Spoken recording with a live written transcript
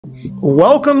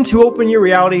Welcome to Open Your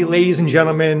Reality, ladies and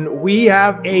gentlemen. We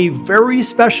have a very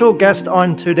special guest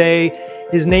on today.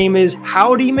 His name is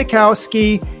Howdie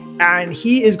Mickoski, and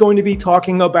he is going to be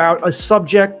talking about a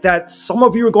subject that some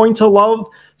of you are going to love,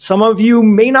 some of you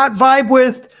may not vibe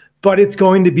with, but it's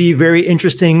going to be very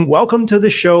interesting. Welcome to the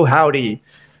show, Howdie.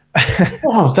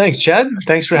 Oh, thanks, Chad.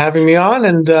 Thanks for having me on.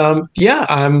 And yeah,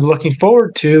 I'm looking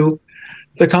forward to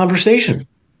the conversation.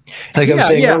 Like I was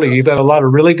saying earlier, you've got a lot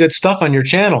of really good stuff on your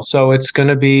channel. So it's going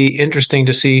to be interesting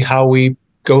to see how we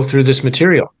go through this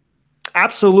material.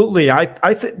 Absolutely. I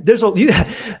think there's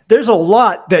a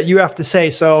lot that you have to say.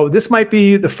 So this might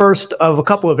be the first of a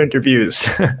couple of interviews.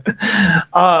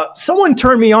 Someone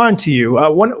turned me on to you.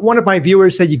 One of my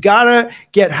viewers said, you got to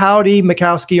get Howdie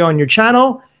Mickoski on your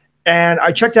channel. And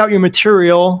I checked out your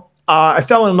material. I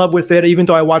fell in love with it, even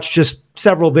though I watched just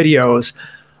several videos.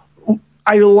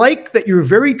 I like that you're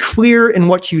very clear in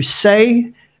what you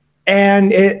say,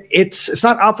 and it's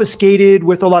not obfuscated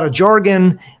with a lot of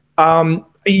jargon.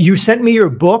 You sent me your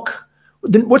book.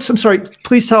 I'm sorry,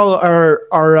 please tell our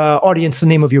audience the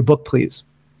name of your book, please.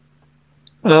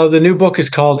 The new book is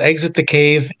called Exit the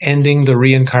Cave, Ending the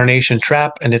Reincarnation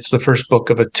Trap, and it's the first book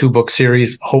of a 2-book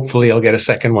series. Hopefully I'll get a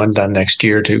second one done next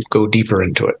year to go deeper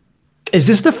into it. Is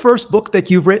this the first book that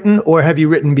you've written, or have you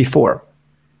written before?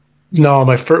 No,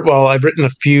 well, I've written a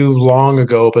few long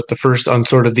ago, but the first on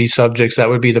sort of these subjects, that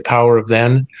would be The Power of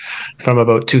Then from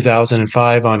about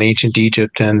 2005 on ancient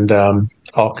Egypt and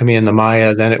alchemy and the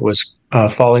Maya. Then it was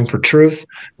Falling for Truth,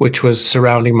 which was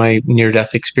surrounding my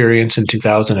near-death experience in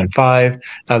 2005.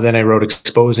 Then I wrote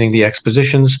Exposing the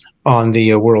Expositions on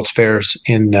the World's Fairs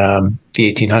in the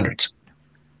 1800s.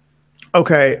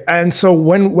 Okay, and so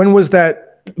when was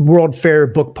that World Fair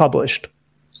book published?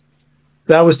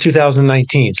 That was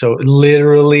 2019, so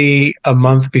literally a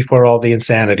month before all the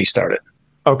insanity started.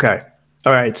 Okay.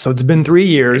 All right. So it's been 3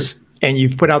 years, and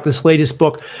you've put out this latest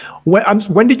book.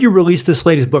 When did you release this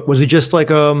latest book? Was it just like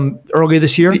early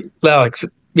this year? Well,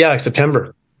 like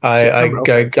September. I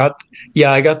got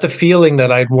the feeling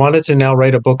that I'd wanted to now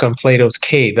write a book on Plato's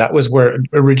Cave. That was where it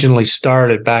originally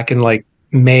started back in like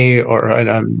May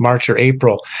or March or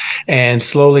April. And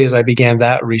slowly as I began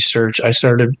that research, I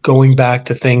started going back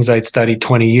to things I'd studied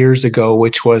 20 years ago,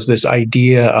 which was this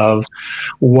idea of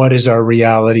what is our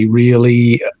reality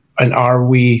really? And are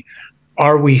we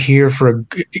here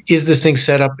is this thing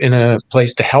set up in a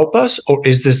place to help us, or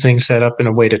is this thing set up in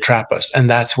a way to trap us? And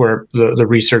that's where the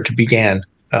research began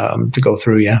to go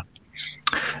through. Yeah.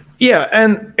 Yeah,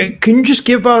 and can you just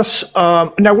give us,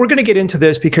 now we're going to get into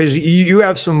this because you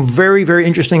have some very, very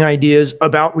interesting ideas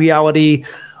about reality,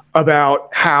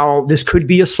 about how this could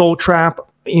be a soul trap,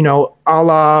 you know, a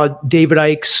la David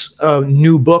Icke's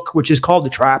new book, which is called The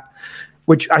Trap,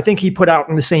 which I think he put out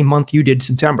in the same month you did,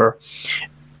 September.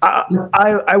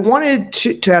 I wanted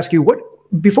to ask you,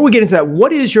 before we get into that,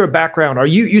 what is your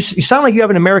background? You sound like you have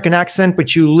an American accent,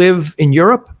 but you live in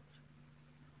Europe?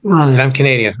 I'm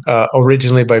Canadian,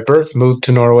 originally by birth, moved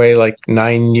to Norway like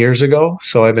 9 years ago.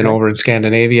 So I've been over in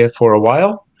Scandinavia for a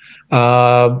while.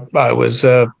 I was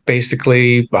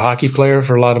basically a hockey player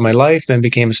for a lot of my life, then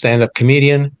became a stand-up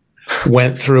comedian,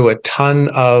 went through a ton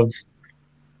of,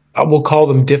 we'll call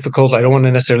them difficult. I don't want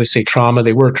to necessarily say trauma.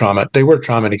 They were trauma. They were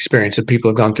trauma and experience that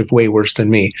people have gone through way worse than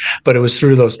me. But it was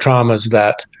through those traumas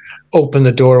that opened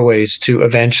the doorways to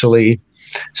eventually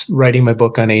writing my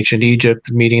book on ancient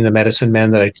Egypt, meeting the medicine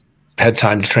men that I had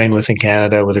time to train with in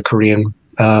Canada, with a Korean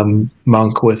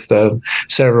monk, with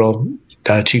several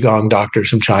Qigong doctors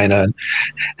from China.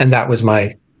 And that was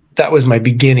my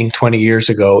beginning 20 years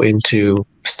ago into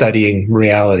studying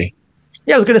reality.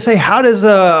 Yeah, I was going to say, how does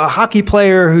a hockey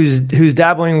player who's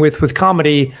dabbling with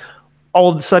comedy all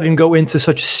of a sudden go into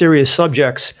such serious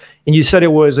subjects? And you said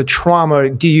it was a trauma.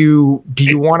 Do you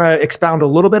want to expound a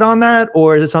little bit on that,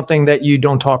 or is it something that you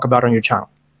don't talk about on your channel?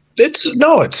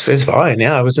 It's fine.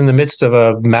 Yeah, I was in the midst of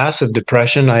a massive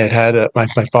depression. I had my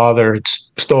father had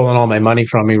stolen all my money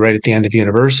from me right at the end of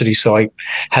university, so I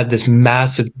had this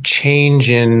massive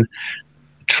change in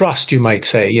trust, you might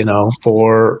say, you know,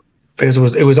 because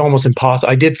it was almost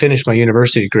impossible. I did finish my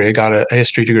university degree. I got a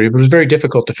history degree, but it was very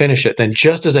difficult to finish it. Then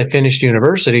just as I finished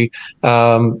university,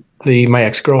 my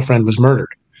ex-girlfriend was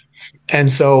murdered.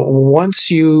 And so once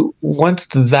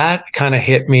that kind of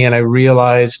hit me and I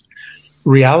realized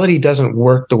reality doesn't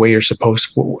work the way you're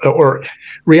supposed to, or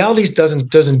reality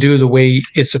doesn't do the way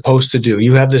it's supposed to do.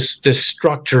 You have this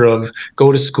structure of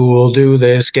go to school, do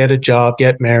this, get a job,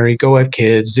 get married, go have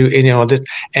kids, do, you know, this.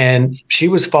 And she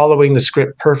was following the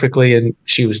script perfectly, and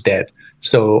she was dead.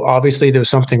 So obviously there was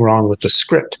something wrong with the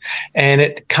script. And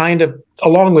it kind of,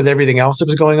 along with everything else that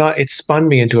was going on, it spun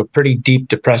me into a pretty deep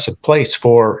depressive place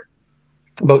for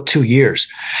about 2 years.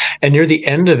 And near the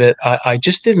end of it, I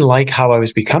just didn't like how I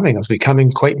was becoming. I was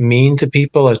becoming quite mean to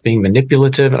people. I was being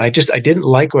manipulative. And I didn't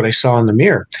like what I saw in the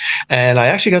mirror. And I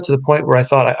actually got to the point where I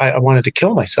thought I wanted to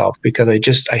kill myself because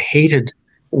I hated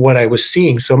what I was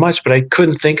seeing so much, but I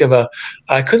couldn't think of a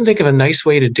nice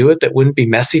way to do it that wouldn't be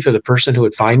messy for the person who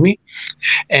would find me.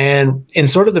 And in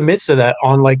sort of the midst of that,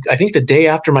 on like, I think the day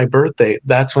after my birthday,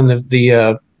 that's when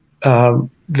the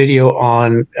video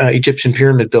on Egyptian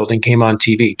pyramid building came on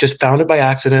TV. Just found it by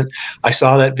accident. I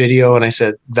saw that video and I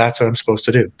said, that's what I'm supposed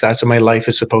to do. That's what my life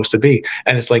is supposed to be.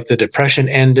 And it's like the depression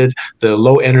ended, the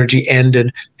low energy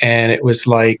ended, and it was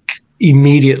like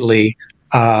immediately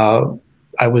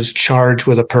I was charged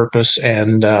with a purpose,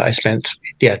 and I spent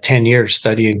 10 years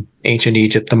studying ancient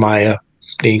Egypt, the Maya,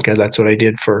 the Inca. That's what I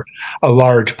did for a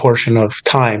large portion of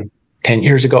time 10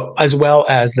 years ago, as well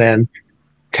as then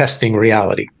testing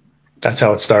reality. That's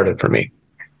how it started for me.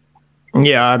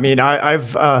 Yeah, I mean,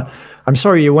 I'm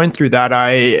sorry you went through that.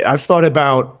 I've thought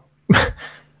about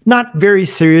not very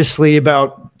seriously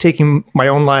about taking my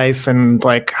own life and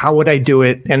like how would I do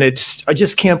it, and I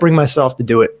just can't bring myself to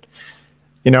do it.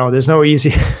 You know, there's no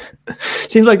easy.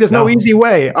 Seems like there's no easy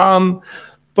way.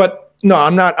 But no,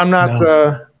 I'm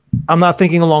not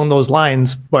thinking along those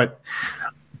lines. But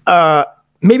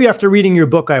maybe after reading your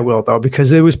book, I will, though,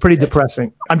 because it was pretty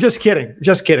depressing. I'm just kidding.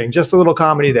 Just a little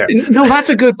comedy there. No,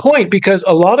 that's a good point, because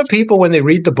a lot of people, when they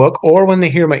read the book or when they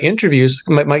hear my interviews,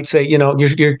 might say, you know,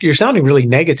 you're sounding really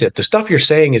negative. The stuff you're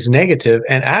saying is negative,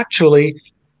 and actually,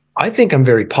 I think I'm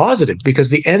very positive, because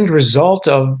the end result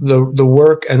of the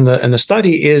work and the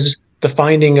study is the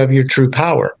finding of your true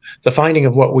power, the finding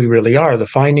of what we really are, the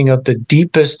finding of the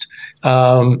deepest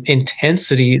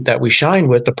intensity that we shine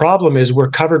with. The problem is we're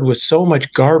covered with so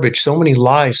much garbage, so many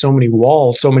lies, so many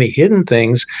walls, so many hidden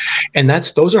things, and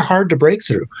those are hard to break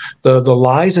through. The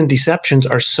lies and deceptions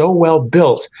are so well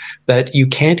built that you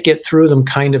can't get through them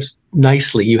kind of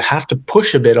nicely. You have to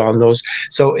push a bit on those.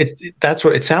 So that's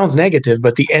what it sounds negative,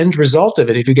 but the end result of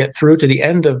it, if you get through to the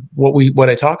end of what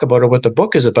I talk about or what the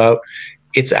book is about,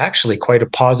 it's actually quite a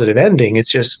positive ending.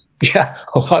 It's just,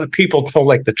 a lot of people don't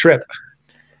like the trip.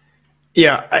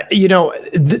 Yeah, you know,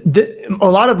 a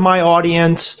lot of my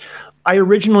audience, I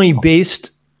originally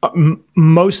based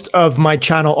most of my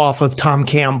channel off of Tom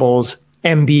Campbell's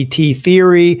MBT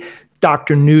theory,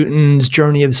 Dr. Newton's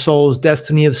Journey of Souls,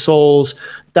 Destiny of Souls,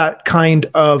 that kind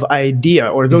of idea,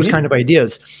 or those kind of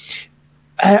ideas.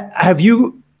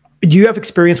 Do you have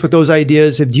experience with those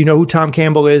ideas? Do you know who Tom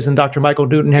Campbell is and Dr. Michael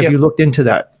Newton? Have you looked into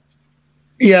that?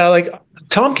 Yeah, like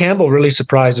Tom Campbell really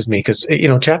surprises me, because, you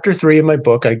know, chapter 3 of my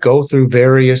book, I go through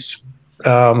various,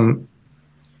 I don't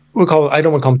want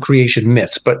to call them creation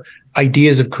myths, but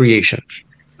ideas of creation.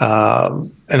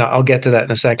 And I'll get to that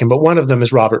in a second. But one of them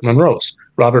is Robert Monroe's.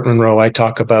 Robert Monroe, I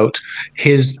talk about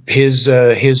his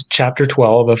chapter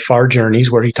 12 of Far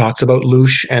Journeys, where he talks about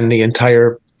Loosh and the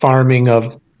entire farming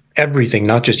of everything,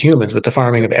 not just humans, but the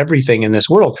farming of everything in this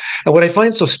world. And what I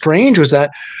find so strange was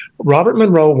that Robert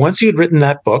Monroe, once he had written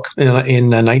that book in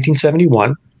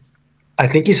 1971, I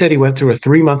think he said he went through a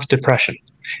 3-month depression,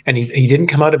 and he didn't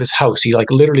come out of his house. He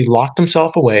like literally locked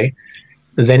himself away.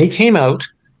 Then he came out.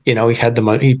 You know,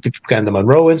 he began the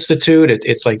Monroe Institute.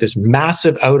 It's like this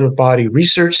massive out-of-body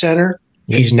research center.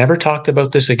 He's never talked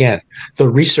about this again. The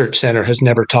research center has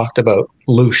never talked about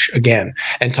Loosh again.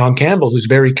 And Tom Campbell, who's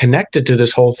very connected to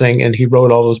this whole thing, and he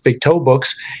wrote all those big toe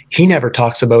books, he never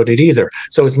talks about it either.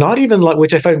 So it's not even like,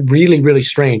 which I find really, really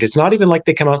strange. It's not even like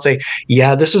they come out and say,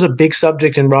 yeah, this was a big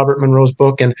subject in Robert Monroe's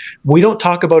book, and we don't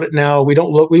talk about it now. We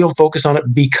don't focus on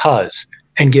it because,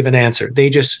 and give an answer.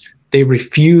 They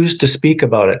refuse to speak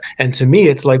about it. And to me,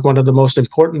 it's like one of the most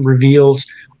important reveals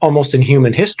almost in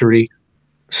human history.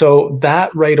 So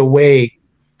that right away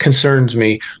concerns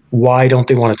me. Why don't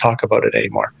they want to talk about it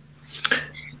anymore?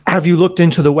 Have you looked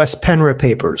into the West Penra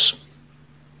papers?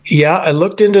 Yeah, I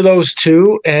looked into those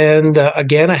too. And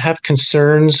again, I have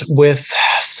concerns with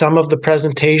some of the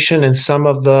presentation and some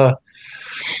of the,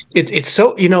 it's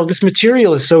so, you know, this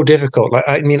material is so difficult.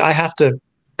 I mean, I have to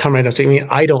come right out and say, I mean,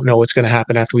 I don't know what's going to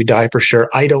happen after we die for sure.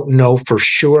 I don't know for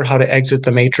sure how to exit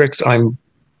the matrix. I'm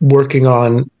working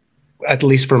on, at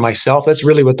least for myself, that's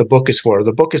really what the book is for.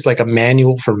 The book is like a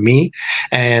manual for me,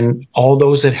 and all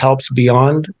those that helps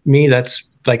beyond me,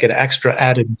 that's like an extra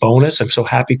added bonus. I'm so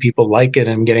happy people like it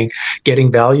and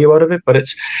getting value out of it. But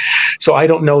it's, so I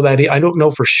don't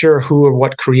know for sure who or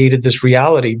what created this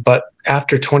reality. But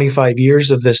after 25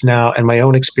 years of this now, and my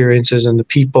own experiences and the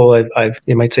people I've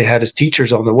you might say had as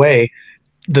teachers on the way,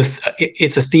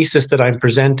 it's a thesis that I'm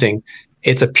presenting.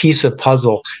 It's a piece of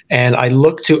puzzle, and I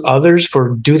look to others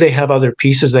for, do they have other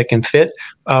pieces that can fit?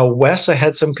 Wes, I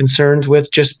had some concerns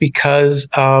with, just because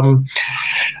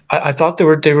I thought there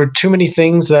were too many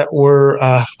things that were,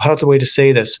 how's the way to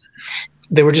say this?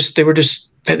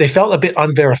 They felt a bit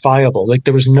unverifiable. Like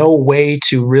there was no way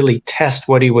to really test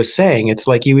what he was saying. It's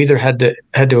like you either had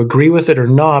to agree with it or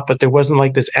not, but there wasn't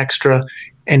like this extra,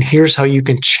 and here's how you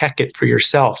can check it for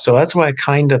yourself. So that's why I've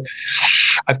kind of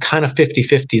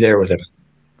 50-50 there with him.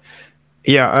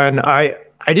 Yeah, and I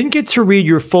didn't get to read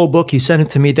your full book. You sent it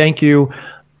to me. Thank you.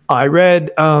 I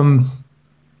read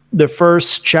the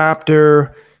first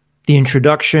chapter, the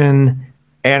introduction,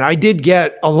 and I did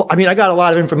get, I got a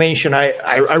lot of information.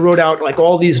 I wrote out like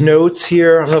all these notes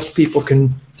here. I don't know if people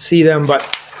can see them, but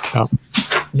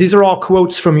these are all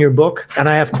quotes from your book, and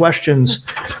I have questions.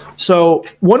 So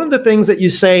one of the things that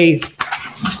you say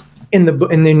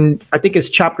in I think it's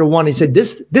chapter 1, he said,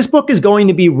 this book is going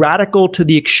to be radical to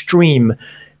the extreme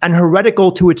and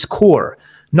heretical to its core.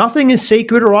 Nothing is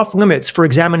sacred or off limits for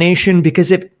examination,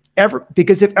 because if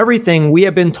everything we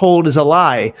have been told is a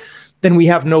lie, then we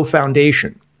have no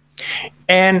foundation.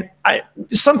 And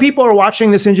some people are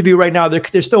watching this interview right now.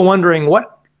 They're still wondering,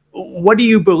 what do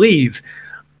you believe?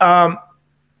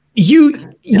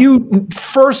 You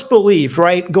first believed,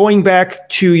 right? Going back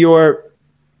to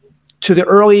the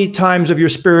early times of your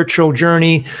spiritual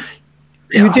journey,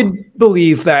 you did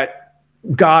believe that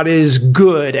God is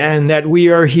good and that we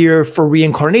are here for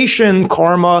reincarnation.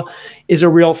 Karma is a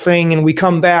real thing, and we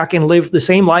come back and live the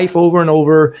same life over and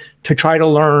over to try to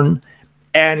learn.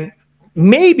 And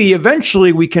maybe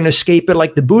eventually we can escape it,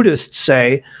 like the Buddhists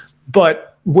say,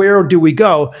 but where do we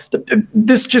go?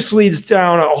 This just leads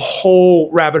down a whole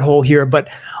rabbit hole here, but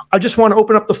I just want to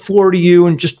open up the floor to you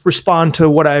and just respond to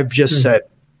what I've just said.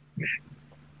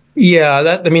 Yeah,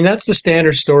 that's the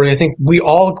standard story. I think we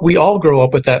all grow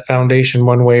up with that foundation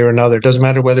one way or another. It doesn't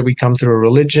matter whether we come through a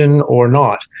religion or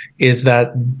not, is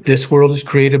that this world is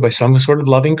created by some sort of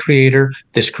loving creator.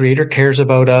 This creator cares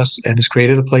about us and has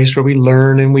created a place where we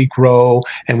learn and we grow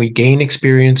and we gain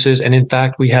experiences. And in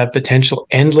fact, we have potential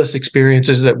endless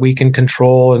experiences that we can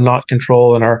control and not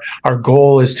control. And our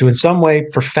goal is to in some way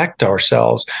perfect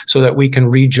ourselves so that we can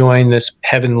rejoin this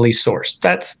heavenly source.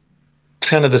 That's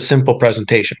kind of the simple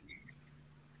presentation.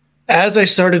 As I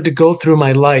started to go through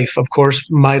my life, of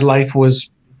course, my life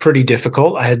was pretty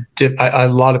difficult. I had a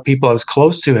lot of people I was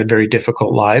close to had very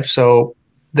difficult lives. So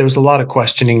there was a lot of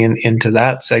questioning into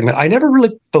that segment. I never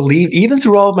really believed, even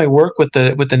through all of my work with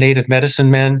the native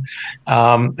medicine men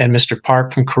and Mr.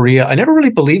 Park from Korea, I never really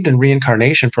believed in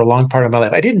reincarnation for a long part of my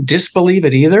life. I didn't disbelieve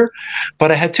it either,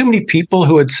 but I had too many people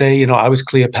who would say, I was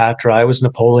Cleopatra, I was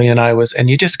Napoleon, and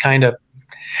you just kind of,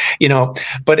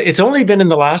 but it's only been in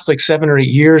the last like 7 or 8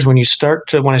 years when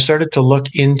I started to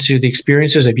look into the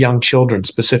experiences of young children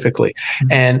specifically,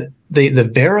 and the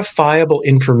verifiable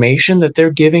information that they're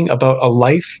giving about a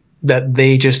life that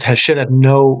they just should have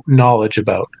no knowledge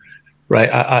about. Right.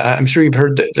 I'm sure you've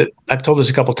heard that I've told this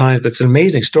a couple of times, but it's an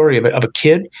amazing story of a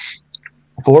kid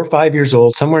 4 or 5 years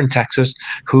old, somewhere in Texas,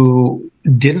 who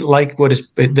didn't like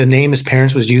the name his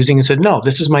parents was using, and said, "No,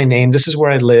 this is my name. This is where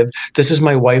I live. This is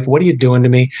my wife. What are you doing to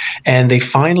me?" And they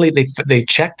finally they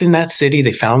checked in that city.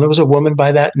 They found there was a woman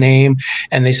by that name,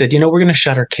 and they said, "We're going to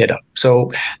shut her kid up."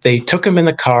 So they took him in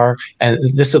the car, and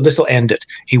this will end it.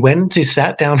 He went and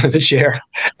sat down in the chair,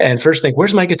 and first thing,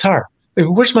 "Where's my guitar?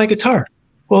 Where's my guitar?"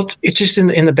 "Well, it's just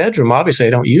in the bedroom. Obviously, I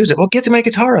don't use it." "Well, get my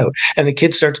guitar out." And the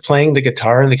kid starts playing the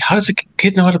guitar. And how does the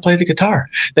kid know how to play the guitar?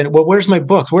 Then, "Well, where's my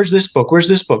books? Where's this book? Where's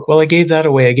this book?" "Well, I gave that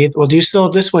away. Well, do you still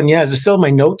have this one?" "Yeah." "Is it still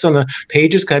my notes on the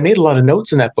pages? Because I made a lot of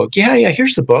notes in that book." Yeah,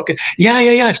 here's the book. And, yeah.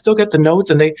 I've still got the notes.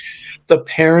 And the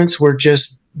parents were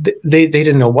just, they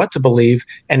didn't know what to believe.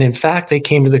 And in fact, they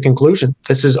came to the conclusion,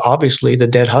 this is obviously the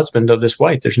dead husband of this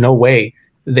wife. There's no way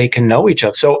they can know each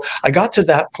other. So I got to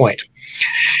that point.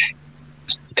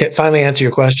 To finally answer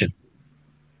your question,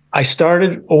 I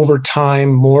started over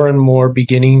time more and more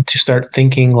beginning to start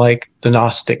thinking like the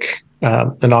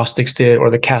Gnostics did, or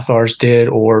the Cathars did,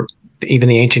 or even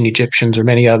the ancient Egyptians or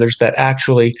many others, that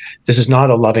actually this is not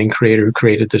a loving creator who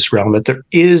created this realm, that there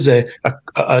is a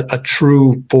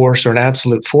true force or an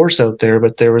absolute force out there,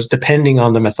 but there was, depending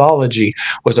on the mythology,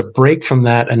 was a break from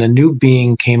that, and a new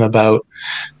being came about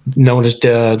known as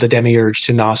the Demiurge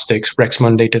to Gnostics, Rex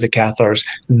Mundi to the Cathars.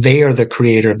 They are the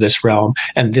creator of this realm,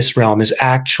 and this realm is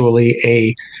actually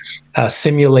a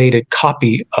simulated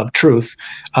copy of truth,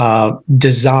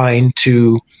 designed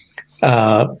to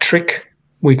trick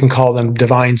we can call them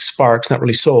divine sparks, not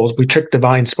really souls. We trick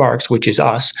divine sparks, which is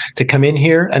us, to come in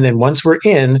here. And then once we're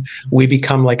in, we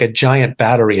become like a giant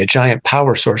battery, a giant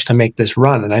power source to make this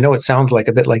run. And I know it sounds like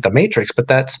a bit like the Matrix, but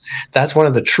that's one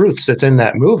of the truths that's in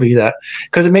that movie, that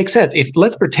because it makes sense. If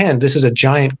let's pretend this is a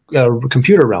giant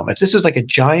computer realm, if this is like a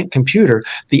giant computer,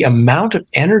 the amount of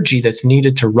energy that's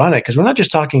needed to run it, because we're not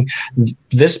just talking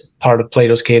this part of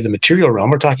Plato's cave, the material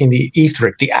realm, we're talking the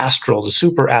etheric, the astral, the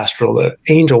super astral, the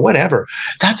angel, whatever.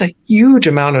 That's a huge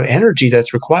amount of energy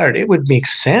that's required. It would make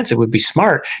sense. It would be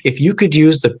smart if you could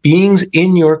use the beings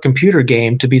in your computer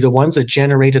game to be the ones that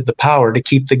generated the power to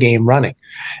keep the game running.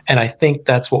 And I think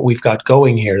that's what we've got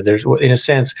going here. There's, in a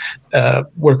sense,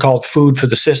 we're called food for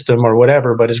the system or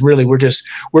whatever, but it's really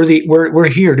we're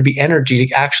here to be energy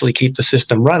to actually keep the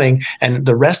system running, and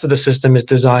the rest of the system is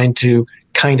designed to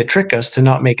kind of trick us to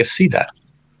not make us see that.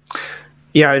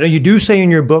 Yeah, I know you do say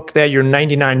in your book that you're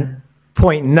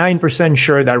 99.9%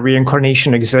 sure that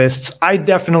reincarnation exists. I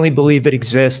definitely believe it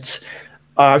exists.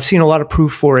 I've seen a lot of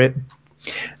proof for it.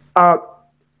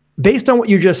 Based on what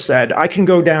you just said, I can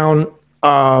go down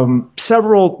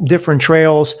several different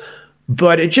trails,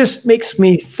 but it just makes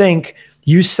me think.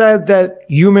 You said that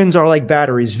humans are like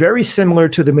batteries, very similar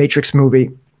to the Matrix movie.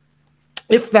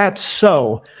 If that's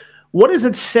so, what does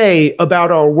it say about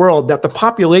our world that the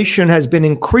population has been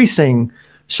increasing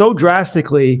so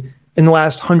drastically in the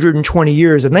last 120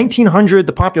 years? In 1900,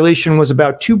 the population was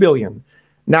about 2 billion.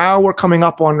 Now we're coming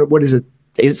up on, what is it,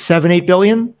 7, 8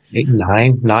 billion? 8,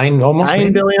 9, almost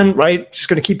 9 billion, right? Just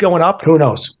going to keep going up. Who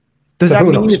knows? Does that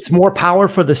mean it's more power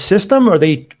for the system? Are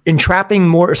they entrapping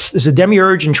more? Is the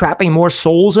demiurge entrapping more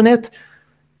souls in it?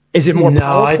 Is it more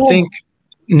powerful? I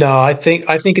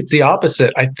think it's the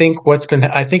opposite. I think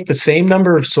the same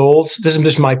number of souls, this is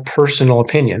just my personal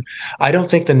opinion. I don't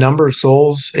think the number of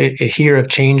souls here have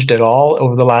changed at all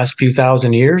over the last few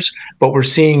thousand years. What we're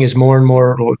seeing is more and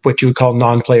more what you would call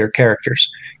non-player characters.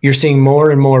 You're seeing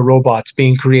more and more robots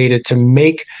being created to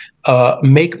make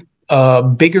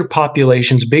bigger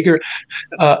populations, bigger,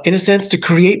 in a sense, to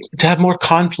have more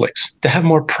conflicts, to have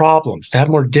more problems, to have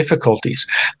more difficulties.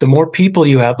 The more people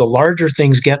you have, the larger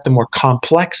things get, the more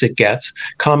complex it gets.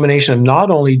 Combination of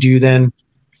not only do you then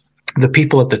the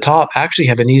people at the top actually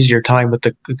have an easier time with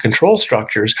the control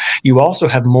structures, you also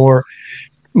have more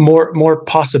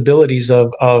possibilities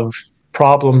of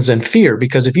problems and fear.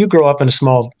 Because if you grow up in a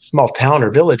small town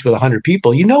or village with 100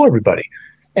 people, you know everybody.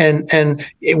 And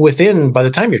by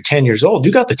the time you're 10 years old,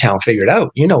 you got the town figured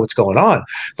out. You know what's going on.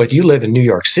 But you live in New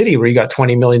York City where you got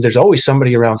 20 million. There's always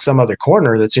somebody around some other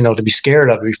corner that's, to be scared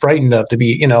of, to be frightened of, to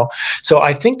be, So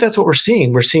I think that's what we're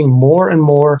seeing. We're seeing more and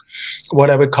more what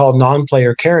I would call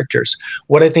non-player characters.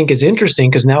 What I think is interesting,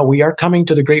 because now we are coming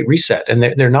to the Great Reset, and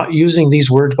they're not using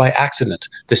these words by accident.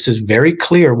 This is very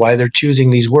clear why they're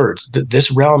choosing these words.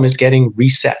 This realm is getting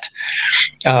reset.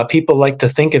 People like to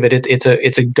think of it,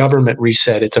 it's a government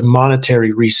reset. It's a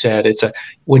monetary reset.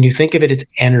 When you think of it, it's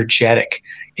energetic.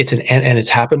 And it's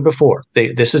happened before.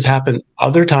 This has happened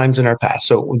other times in our past.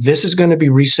 So this is going to be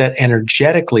reset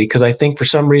energetically, because I think for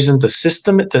some reason the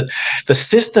system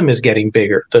is getting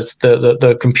bigger.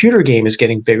 The computer game is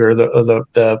getting bigger.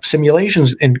 The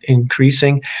simulations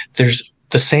increasing. There's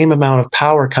the same amount of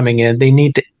power coming in. They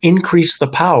need to increase the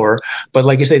power, but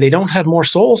like you say, they don't have more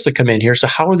souls to come in here. So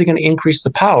how are they going to increase the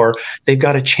power? They've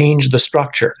got to change the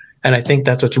structure. And I think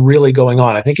that's what's really going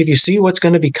on. I think if you see what's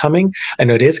going to be coming, I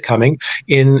know it is coming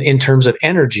in terms of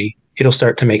energy, it'll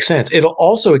start to make sense. It'll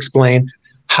also explain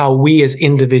how we as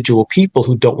individual people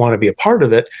who don't want to be a part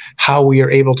of it, how we are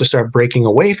able to start breaking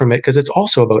away from it, because it's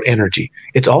also about energy.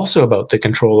 It's also about the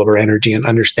control of our energy and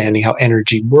understanding how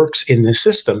energy works in this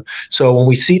system. So when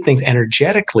we see things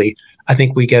energetically, I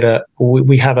think we get a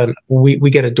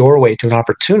doorway to an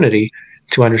opportunity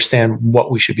to understand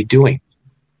what we should be doing.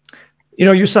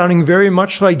 You're sounding very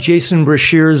much like Jason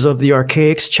Brashears of the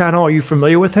Archaics channel. Are you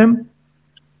familiar with him?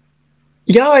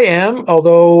 Yeah, I am.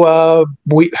 Although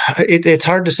it's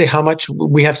hard to say how much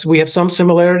we have. We have some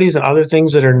similarities and other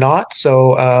things that are not.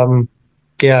 So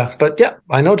yeah, but yeah,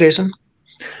 I know Jason.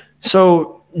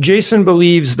 So Jason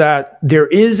believes that there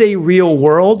is a real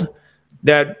world,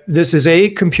 that this is a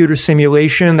computer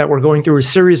simulation, that we're going through a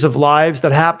series of lives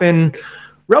that happen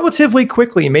relatively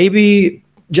quickly, maybe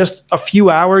just a few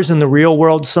hours in the real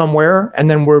world somewhere, and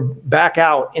then we're back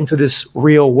out into this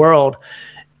real world.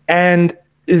 And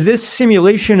this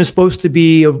simulation is supposed to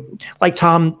be, like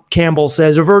Tom Campbell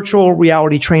says, a virtual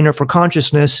reality trainer for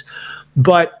consciousness,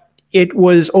 but it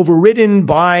was overridden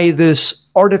by this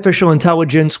artificial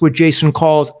intelligence, which Jason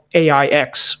calls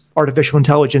AIX, artificial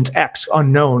intelligence X,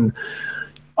 unknown.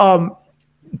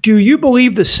 do you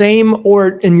believe the same,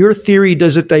 or in your theory,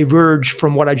 does it diverge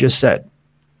from what I just said?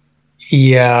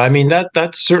 Yeah, I mean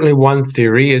that's certainly one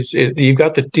theory. You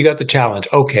got the challenge.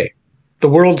 Okay, the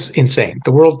world's insane.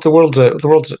 The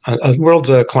world's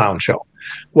a clown show.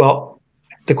 Well,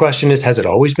 the question is, has it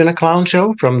always been a clown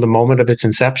show from the moment of its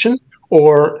inception,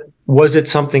 or was it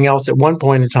something else at one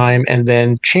point in time and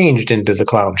then changed into the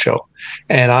clown show?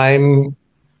 And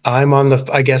I'm on the,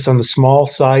 I guess, on the small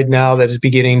side now that is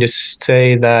beginning to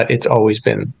say that it's always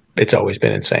been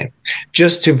insane,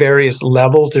 just to various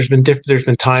levels. There's been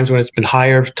times when it's been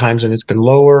higher, times when it's been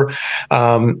lower.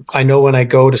 I know when I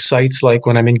go to sites like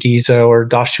when I'm in Giza or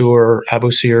Dashur or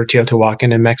Abusir or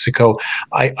Teotihuacan in Mexico,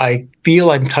 I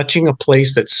feel I'm touching a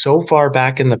place that's so far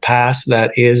back in the past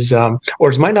that is,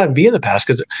 or it might not be in the past,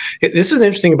 because this is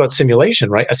interesting about simulation,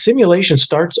 right? A simulation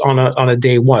starts on a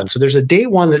day one. So there's a day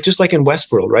one that, just like in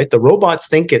Westworld, right? The robots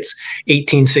think it's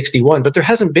 1861, but there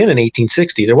hasn't been an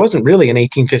 1860. There wasn't really an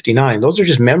 1859. Those are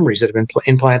just memories that have been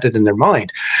implanted in their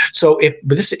mind. So if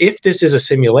this is a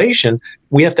simulation,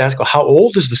 we have to ask, well, how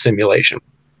old is the simulation?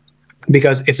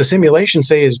 Because if the simulation,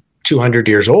 say, is 200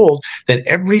 years old, then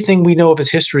everything we know of its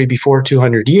history before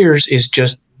 200 years is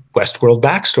just Westworld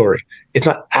backstory. It's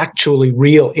not actually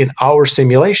real in our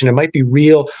simulation. It might be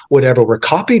real whatever we're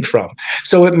copied from.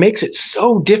 So it makes it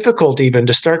so difficult even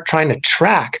to start trying to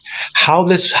track how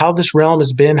this realm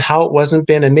has been, how it wasn't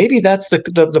been. And maybe that's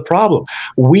the problem.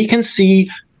 We can see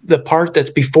the part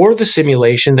that's before the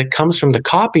simulation that comes from the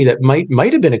copy that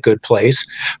might have been a good place,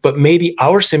 but maybe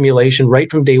our simulation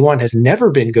right from day one has never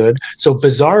been good. So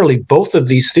bizarrely, both of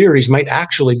these theories might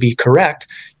actually be correct,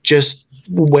 just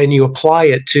when you apply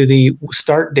it to the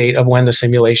start date of when the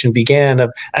simulation began,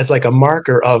 as like a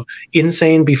marker of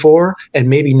insane before and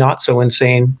maybe not so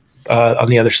insane on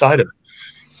the other side of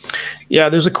it. Yeah,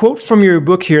 there's a quote from your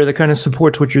book here that kind of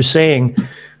supports what you're saying,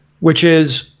 which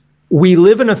is, "We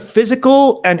live in a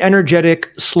physical and energetic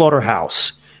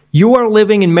slaughterhouse. You are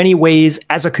living in many ways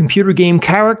as a computer game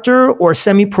character or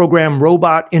semi-programmed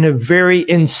robot in a very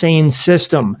insane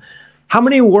system. How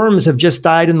many worms have just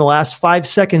died in the last 5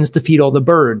 seconds to feed all the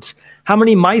birds? How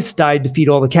many mice died to feed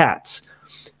all the cats?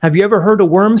 Have you ever heard a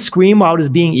worm scream while it is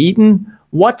being eaten?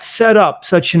 What set up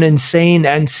such an insane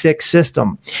and sick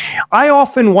system?" I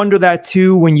often wonder that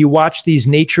too when you watch these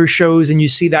nature shows and you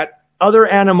see that other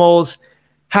animals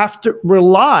have to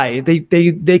rely,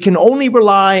 they can only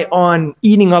rely on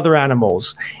eating other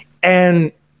animals. And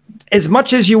as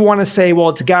much as you want to say, well,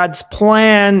 it's God's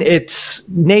plan, it's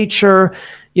nature,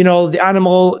 you know, the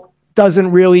animal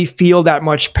doesn't really feel that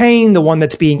much pain, the one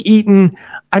that's being eaten.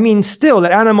 I mean, still,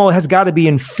 that animal has got to be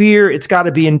in fear, it's got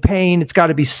to be in pain, it's got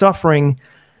to be suffering.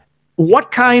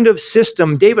 What kind of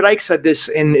system, David Icke said this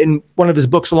in one of his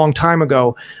books a long time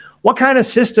ago, what kind of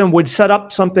system would set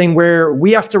up something where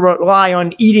we have to rely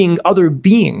on eating other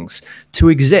beings to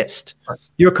exist?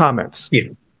 Your comments.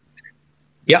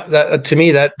 Yeah, to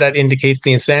me, that indicates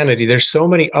the insanity. There's so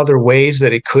many other ways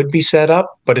that it could be set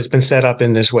up, but it's been set up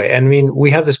in this way. And I mean,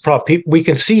 we have this problem. We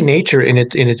can see nature in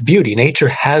its beauty. Nature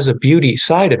has a beauty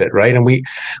side of it, right? And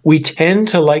we tend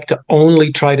to like to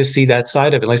only try to see that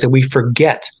side of it. Like I said, we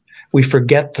forget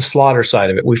the slaughter side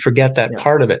of it. We forget that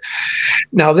part of it.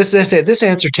 Now, this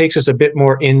answer takes us a bit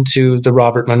more into the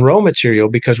Robert Monroe material,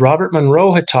 because Robert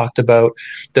Monroe had talked about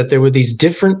that there were these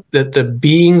that the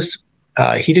beings,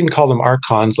 he didn't call them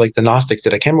archons like the Gnostics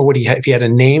did. I can't remember if he had a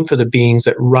name for the beings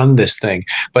that run this thing,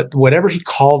 but whatever he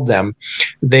called them,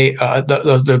 they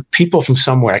the people from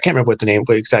somewhere, I can't remember what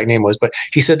the exact name was, but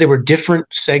he said there were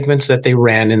different segments that they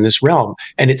ran in this realm.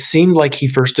 And it seemed like he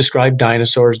first described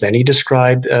dinosaurs, then he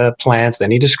described plants, then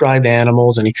he described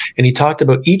animals, and he talked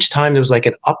about each time there was like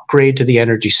an upgrade to the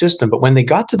energy system. But when they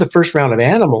got to the first round of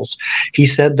animals, he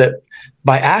said that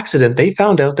by accident, they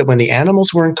found out that when the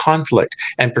animals were in conflict,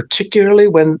 and particularly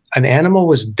when an animal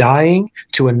was dying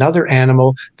to another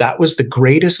animal, that was the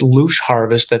greatest loosh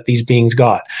harvest that these beings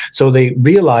got. So they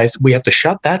realized we have to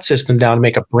shut that system down and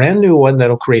make a brand new one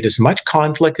that'll create as much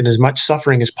conflict and as much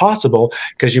suffering as possible,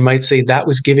 because you might say that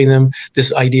was giving them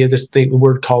this idea, this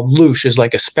word called loosh is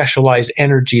like a specialized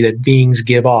energy that beings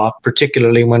give off,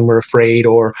 particularly when we're afraid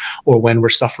or when we're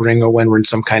suffering or when we're in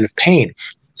some kind of pain.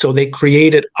 So they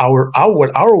created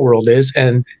what our world is,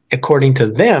 and according to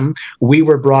them, we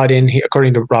were brought in here.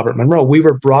 According to Robert Monroe, we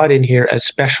were brought in here as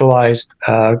specialized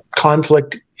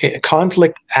conflict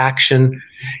action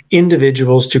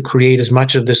individuals to create as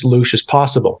much of this loosh as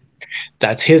possible.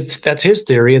 That's his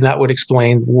theory, and that would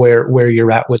explain where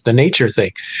you're at with the nature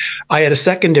thing. I had a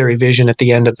secondary vision at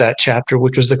the end of that chapter,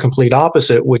 which was the complete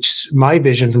opposite, which my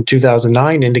vision from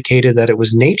 2009 indicated that it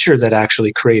was nature that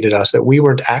actually created us, that we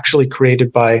weren't actually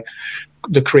created by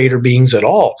the creator beings at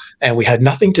all, and we had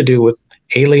nothing to do with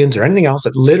aliens or anything else.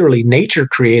 That literally nature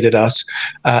created us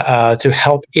to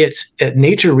help it.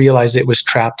 Nature realized it was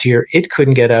trapped here. It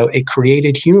couldn't get out. It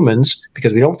created humans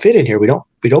because we don't fit in here. We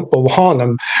don't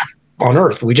belong on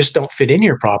Earth. We just don't fit in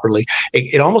here properly.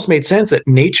 It almost made sense that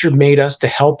nature made us to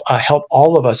help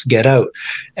all of us get out.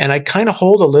 And I kind of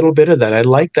hold a little bit of that. I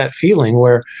like that feeling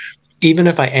where even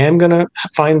if I am going to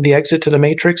find the exit to the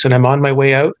Matrix and I'm on my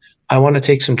way out, I want to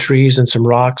take some trees and some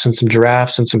rocks and some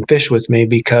giraffes and some fish with me,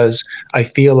 because I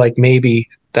feel like maybe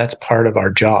that's part of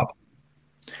our job.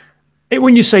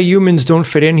 When you say humans don't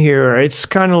fit in here, it's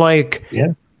kind of like,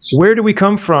 where do we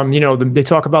come from? You know, they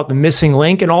talk about the missing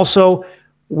link, and also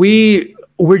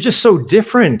we're just so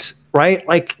different, right?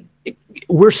 Like,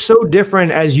 we're so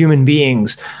different as human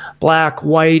beings, black,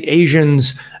 white,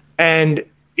 Asians, and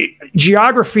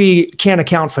geography can't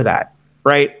account for that,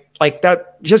 right? Like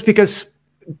that, just because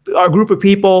a group of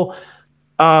people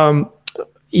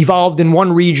evolved in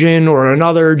one region or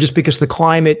another, just because the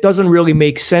climate doesn't really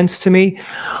make sense to me.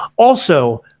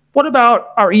 Also, what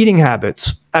about our eating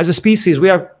habits as a species?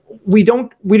 We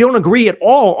don't agree at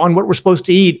all on what we're supposed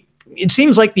to eat. It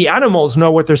seems like the animals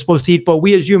know what they're supposed to eat, but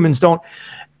we as humans don't.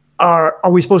 Are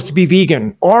we supposed to be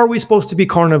vegan? Or are we supposed to be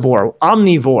carnivore,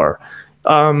 omnivore?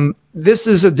 This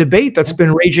is a debate that's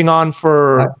been raging on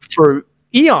for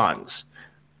eons.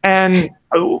 And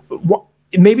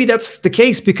maybe that's the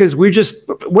case because we're just,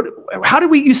 how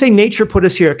do you say nature put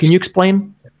us here? Can you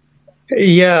explain?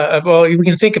 Yeah, well, we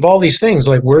can think of all these things.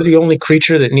 Like, we're the only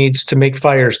creature that needs to make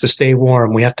fires to stay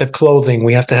warm. We have to have clothing.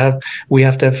 We have to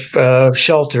have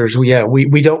shelters.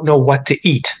 We don't know what to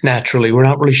eat naturally. We're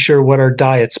not really sure what our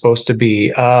diet's supposed to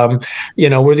be.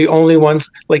 We're the only ones.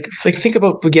 Like think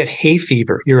about, we get hay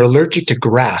fever. You're allergic to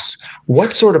grass.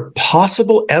 What sort of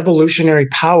possible evolutionary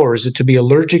power is it to be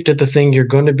allergic to the thing you're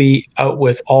going to be out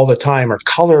with all the time, or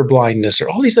color blindness, or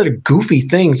all these other goofy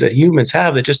things that humans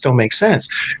have that just don't make sense?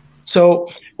 So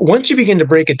once you begin to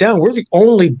break it down, we're the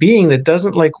only being that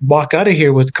doesn't like walk out of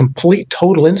here with complete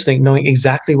total instinct, knowing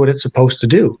exactly what it's supposed to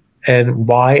do and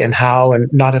why and how, and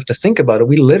not have to think about it.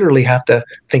 We literally have to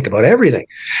think about everything.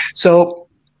 So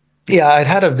yeah, I'd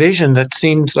had a vision that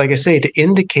seemed, like I say, to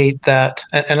indicate that,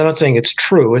 and I'm not saying it's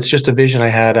true, it's just a vision I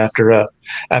had after a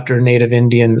Native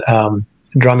Indian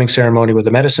drumming ceremony with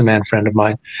a medicine man friend of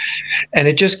mine. And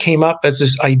it just came up as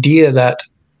this idea that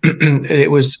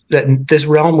it was that this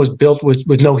realm was built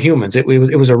with no humans. It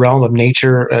was a realm of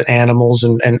nature, animals,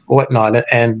 and whatnot.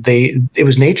 And it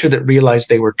was nature that realized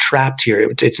they were trapped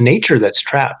here. It's nature that's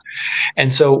trapped.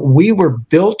 And so we were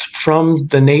built from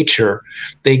the nature.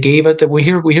 They gave it that we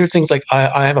hear things like,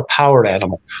 I have a powered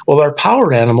animal. Well, our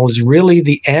powered animal is really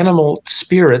the animal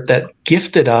spirit that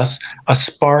gifted us a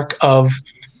spark of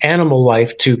animal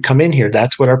life to come in here.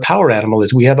 That's what our power animal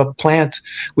is. We have a plant.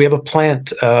 We have a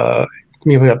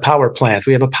power plant,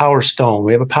 we have a power stone,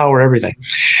 we have a power everything.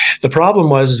 The problem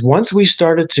was once we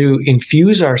started to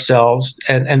infuse ourselves,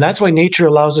 and that's why nature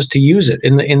allows us to use it.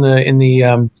 In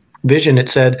the vision, it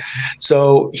said,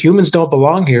 so humans don't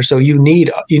belong here, so you need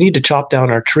to chop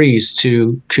down our trees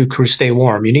to stay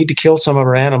warm. You need to kill some of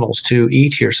our animals to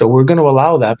eat here. So we're going to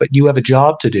allow that, but you have a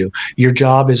job to do. Your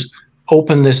job is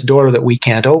open this door that we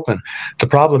can't open. The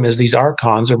problem is these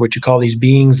archons, or what you call these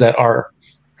beings that are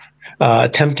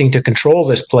attempting to control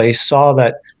this place, saw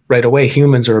that right away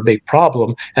humans are a big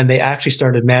problem, and they actually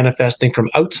started manifesting from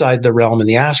outside the realm in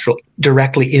the astral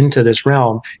directly into this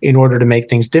realm in order to make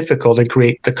things difficult and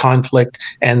create the conflict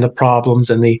and the problems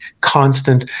and the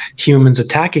constant humans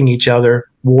attacking each other,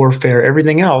 warfare,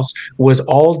 everything else was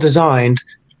all designed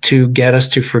to get us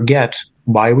to forget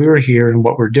why we were here and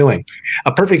what we're doing.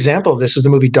 A perfect example of this is the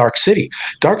movie Dark City.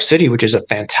 Dark City, which is a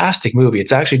fantastic movie.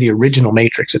 It's actually the original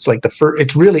Matrix. It's like the first,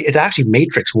 it's actually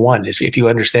Matrix 1, if you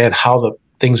understand how the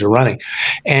things are running.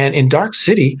 And in Dark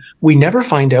City, we never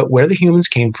find out where the humans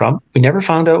came from. We never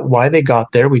found out why they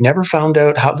got there. We never found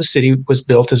out how the city was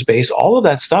built as base. All of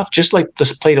that stuff, just like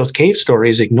the Plato's Cave story,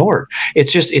 is ignored.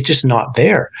 It's just not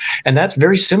there. And that's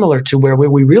very similar to where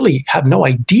we really have no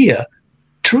idea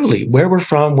truly where we're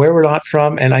from, where we're not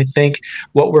from. And I think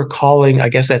what we're calling, I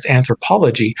guess that's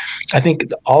anthropology. I think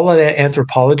all of that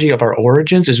anthropology of our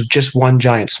origins is just one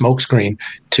giant smokescreen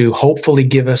to hopefully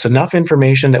give us enough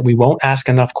information that we won't ask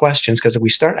enough questions. Because if we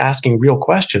start asking real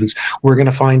questions, we're going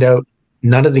to find out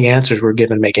none of the answers we're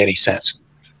given make any sense.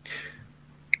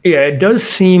 Yeah, it does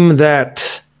seem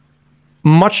that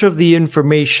much of the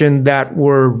information that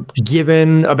we're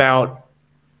given about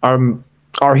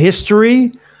our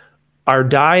history, our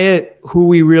diet, who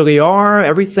we really are,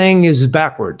 everything is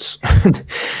backwards.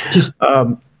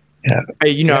 Yeah.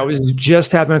 I was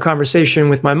just having a conversation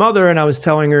with my mother, and I was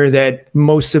telling her that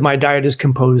most of my diet is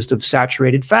composed of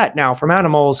saturated fat now from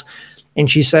animals. And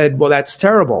she said, well, that's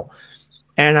terrible.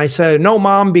 And I said, no,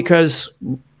 Mom, because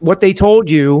what they told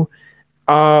you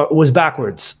was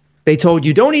backwards. They told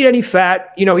you don't eat any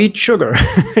fat, eat sugar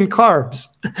and carbs.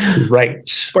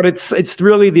 Right. But it's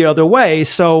really the other way.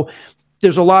 So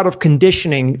there's a lot of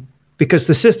conditioning because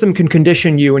the system can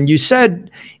condition you. And you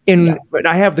said and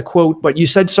I have the quote, but you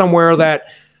said somewhere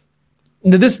that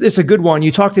this is a good one.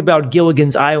 You talked about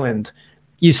Gilligan's Island.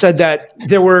 You said that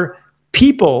there were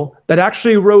people that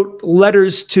actually wrote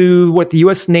letters to the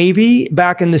U.S. Navy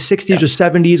back in the 60s or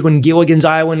 70s when Gilligan's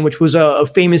Island, which was a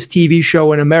famous TV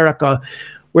show in America,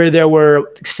 where there were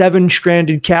 7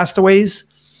 stranded castaways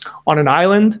on an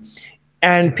island,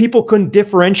 and people couldn't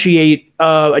differentiate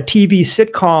a TV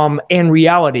sitcom and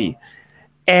reality.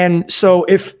 And so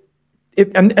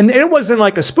and it wasn't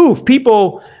like a spoof.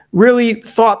 People really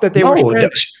thought that they were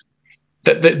stranded.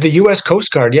 The U.S.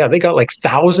 Coast Guard, they got like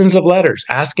thousands of letters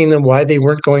asking them why they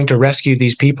weren't going to rescue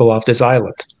these people off this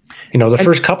island. The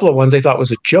first couple of ones they thought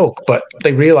was a joke, but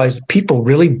they realized people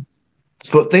really,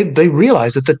 they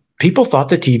realized that the people thought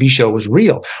the TV show was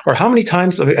real. Or how many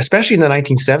times, especially in the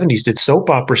 1970s, did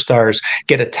soap opera stars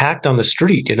get attacked on the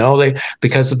street?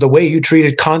 Because of the way you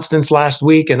treated Constance last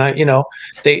week, and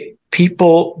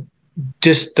people.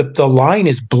 Just the line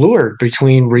is blurred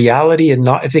between reality and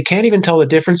not. If they can't even tell the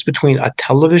difference between a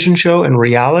television show and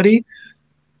reality,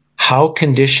 how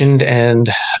conditioned and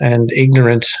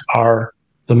ignorant are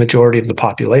the majority of the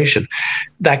population?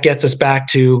 That gets us back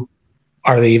to: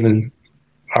 are they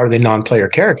non-player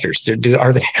characters?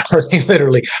 Are they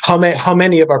literally how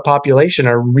many of our population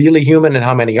are really human and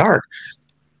how many aren't?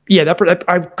 Yeah,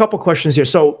 I have a couple questions here.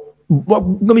 So let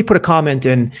me put a comment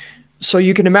in. So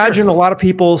you can imagine a lot of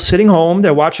people sitting home,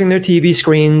 they're watching their TV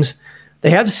screens,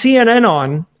 they have CNN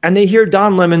on, and they hear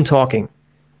Don Lemon talking.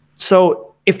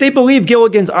 So if they believe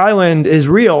Gilligan's Island is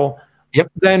real,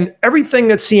 then everything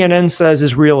that CNN says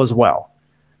is real as well,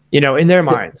 in their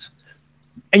minds.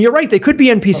 And you're right, they could be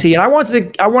NPC. And I want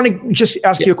to just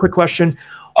ask you a quick question.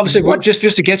 Obviously,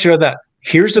 just to get you on that,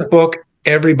 here's a book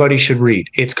everybody should read.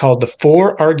 It's called The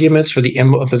 4 Arguments for the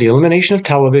Elimination of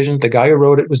Television. The guy who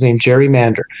wrote it was named Jerry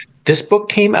Mander. This book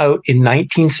came out in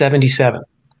 1977.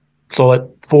 So like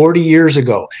 40 years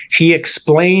ago, he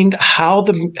explained how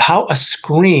a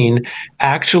screen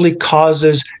actually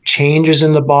causes changes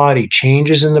in the body,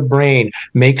 changes in the brain,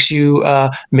 makes you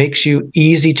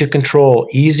easy to control,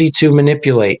 easy to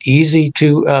manipulate, easy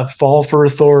to fall for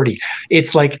authority.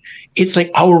 It's like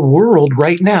our world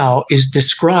right now is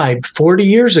described 40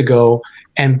 years ago,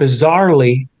 and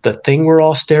bizarrely, the thing we're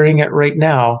all staring at right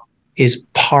now is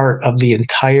part of the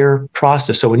entire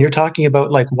process. So when you're talking about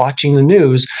like watching the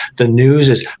news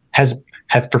has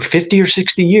for 50 or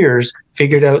 60 years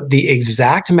figured out the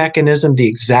exact mechanism, the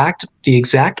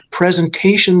exact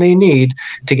presentation they need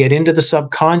to get into the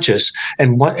subconscious.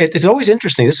 And it's always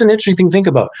interesting. This is an interesting thing to think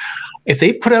about. If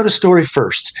they put out a story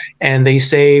first and they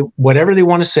say whatever they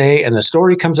want to say, and the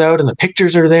story comes out and the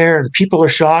pictures are there and people are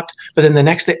shocked, but then the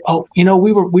next day,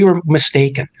 we were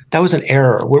mistaken. That was an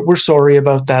error. We're sorry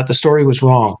about that. The story was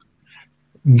wrong.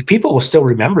 People will still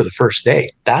remember the first day.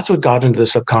 That's what got into the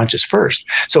subconscious first.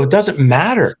 So it doesn't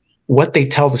matter what they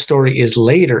tell the story is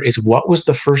later. It's what was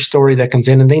the first story that comes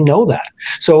in, and they know that.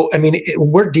 So, I mean,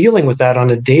 we're dealing with that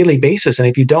on a daily basis. And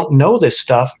if you don't know this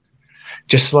stuff,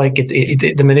 just like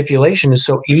the manipulation is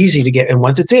so easy to get. And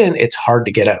once it's in, it's hard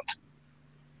to get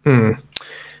out.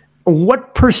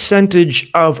 What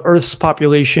percentage of Earth's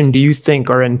population do you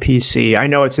think are NPC? I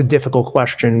know it's a difficult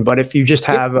question, but if you just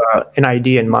have an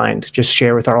idea in mind, just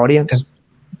share with our audience.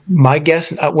 My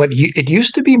guess, it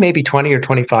used to be maybe 20 or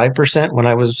 25% when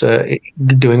I was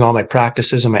doing all my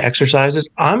practices and my exercises.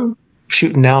 I'm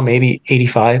shooting now maybe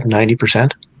 85,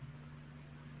 90%.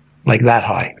 Like that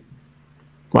high.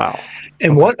 Wow.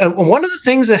 And one of the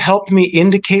things that helped me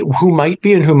indicate who might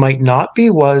be and who might not be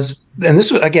was, and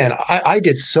this was, again, I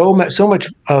did so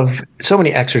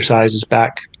many exercises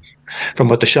back from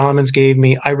what the shamans gave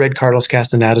me. I read Carlos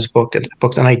Castaneda's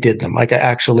books and I did them. Like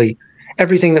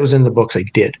everything that was in the books I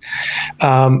did.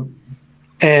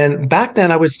 And back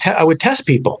then I would test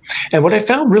people. And what I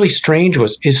found really strange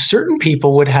is certain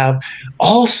people would have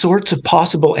all sorts of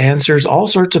possible answers, all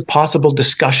sorts of possible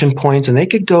discussion points, and they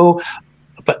could go.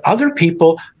 But other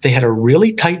people, they had a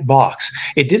really tight box.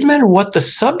 It didn't matter what the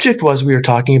subject was we were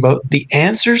talking about. The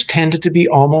answers tended to be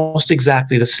almost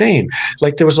exactly the same.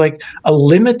 Like there was like a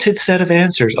limited set of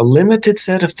answers, a limited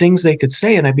set of things they could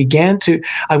say. And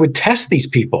I would test these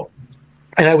people.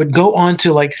 And I would go on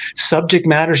to like subject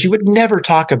matters you would never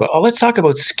talk about. Oh, let's talk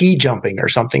about ski jumping or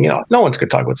something. You know, no one's going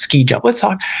to talk about ski jump. Let's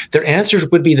talk. Their answers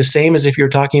would be the same as if you're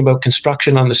talking about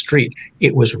construction on the street.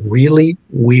 It was really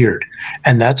weird.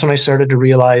 And that's when I started to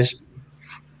realize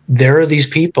there are these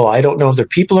people. I don't know if they're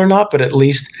people or not, but at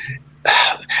least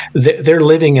they're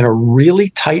living in a really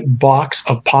tight box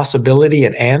of possibility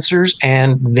and answers,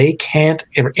 and they can't,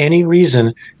 for any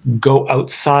reason, go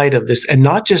outside of this. And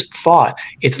not just thought;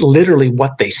 it's literally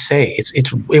what they say.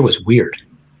 It was weird.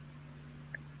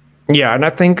 Yeah, and I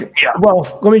think,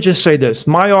 well, let me just say this: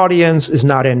 my audience is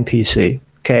not NPC.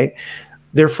 Okay,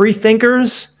 they're free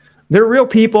thinkers, they're real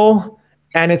people,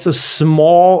 and it's a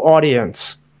small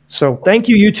audience. So thank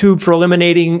you, YouTube, for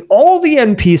eliminating all the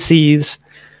NPCs,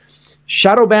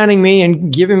 shadow banning me,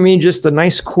 and giving me just a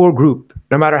nice core group.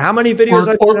 No matter how many videos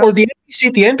or the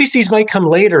NPCs might come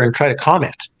later and try to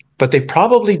comment, but they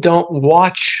probably don't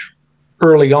watch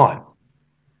early on,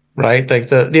 right? Like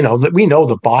we know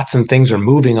the bots and things are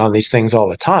moving on these things all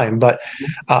the time. But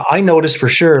I noticed for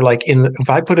sure, like if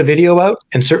I put a video out,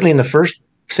 and certainly in the first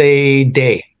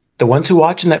day, the ones who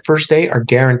watch in that first day are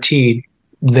guaranteed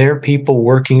they're people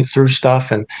working through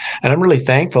stuff, and I'm really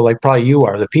thankful, like probably you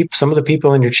are. Some of the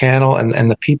people in your channel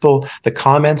and the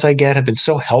comments I get have been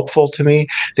so helpful to me.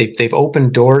 They've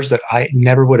opened doors that I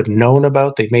never would have known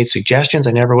about. They've made suggestions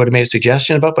I never would have made a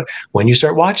suggestion about. But when you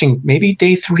start watching, maybe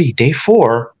day 3, day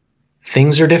 4,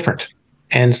 things are different.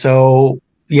 And so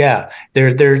yeah,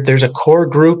 there's a core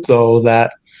group though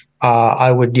that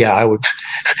I would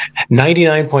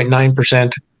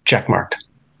 99.9% check marked.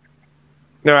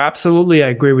 No, absolutely, I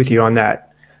agree with you on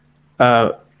that.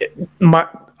 I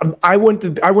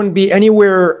wouldn't be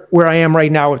anywhere where I am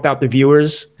right now without the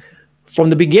viewers. From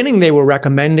the beginning, they were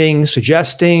recommending,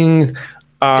 suggesting,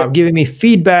 giving me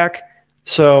feedback.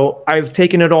 So I've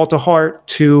taken it all to heart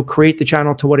to create the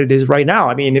channel to what it is right now.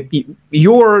 I mean,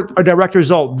 you're a direct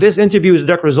result. This interview is a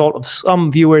direct result of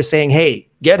some viewers saying, "Hey,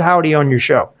 get Howdie on your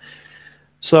show."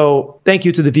 So thank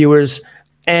you to the viewers.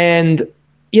 And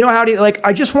you know, Howdie, like,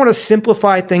 I just want to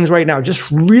simplify things right now.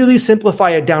 Just really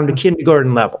simplify it down to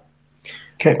kindergarten level.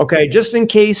 Okay. Just in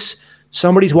case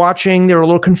somebody's watching, they're a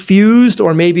little confused,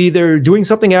 or maybe they're doing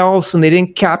something else and they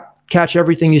didn't catch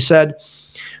everything you said.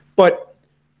 But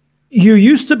you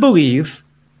used to believe,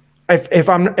 if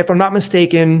I'm not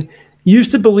mistaken, you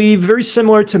used to believe, very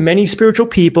similar to many spiritual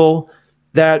people,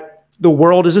 that the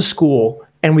world is a school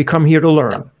and we come here to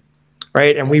learn,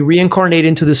 right? And we reincarnate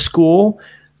into the school.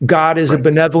 God is a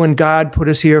benevolent God, put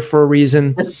us here for a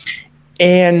reason.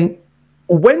 And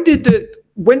when did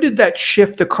that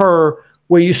shift occur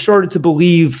where you started to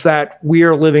believe that we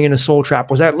are living in a soul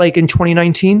trap? Was that like in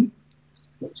 2019?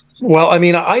 Well, I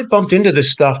mean, I bumped into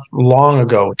this stuff long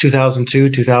ago,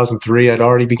 2002, 2003. I'd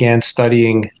already began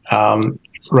studying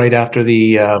right after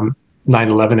the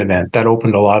 9/11 event. That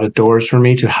opened a lot of doors for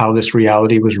me to how this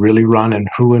reality was really run, and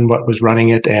who and what was running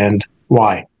it and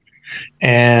why.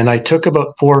 And I took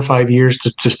about 4 or 5 years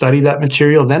to study that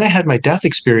material. Then I had my death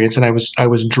experience, and I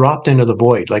was dropped into the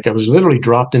void. Like, I was literally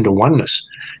dropped into oneness.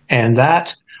 And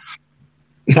that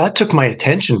took my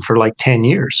attention for like 10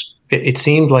 years. It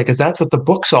seemed like, as that's what the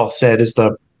books all said,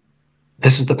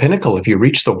 this is the pinnacle. If you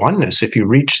reach the oneness, if you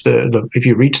reach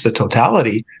the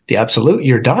totality, the absolute,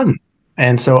 you're done.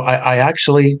 And so I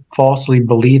actually falsely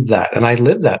believed that, and I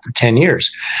lived that for 10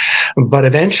 years. But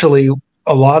eventually,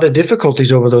 a lot of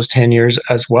difficulties over those 10 years,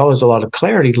 as well as a lot of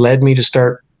clarity, led me to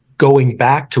start going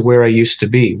back to where I used to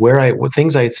be,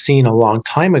 things I had seen a long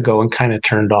time ago and kind of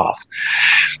turned off.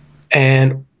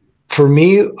 And for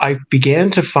me, I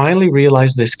began to finally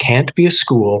realize this can't be a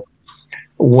school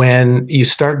when you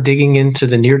start digging into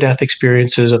the near-death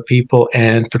experiences of people,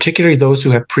 and particularly those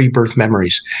who have pre-birth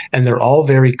memories. And they're all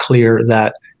very clear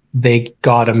that they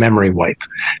got a memory wipe,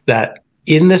 that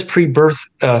in this pre-birth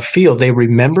field, they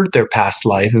remembered their past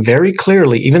life very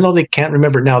clearly. Even though they can't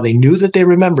remember it now, they knew that they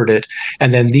remembered it.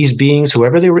 And then these beings,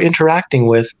 whoever they were interacting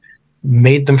with,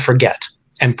 made them forget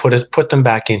and put them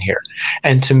back in here.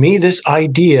 And to me, this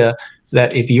idea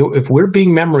that if we're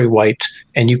being memory wiped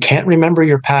and you can't remember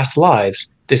your past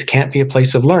lives, this can't be a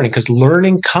place of learning, because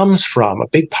learning comes from, a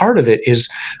big part of it is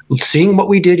seeing what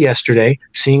we did yesterday,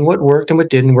 seeing what worked and what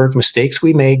didn't work, mistakes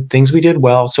we made, things we did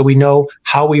well, so we know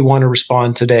how we want to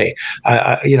respond today.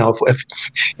 If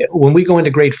when we go into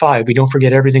grade 5, we don't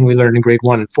forget everything we learned in grade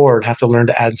 1 and 4 and have to learn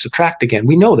to add and subtract again.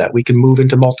 We know that. We can move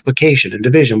into multiplication and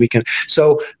division.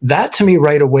 So that to me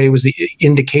right away was the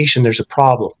indication there's a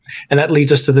problem. And that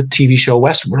leads us to the TV show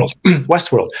Westworld,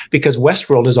 because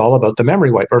Westworld is all about the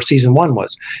memory wipe, or season 1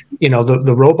 was.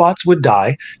 The robots would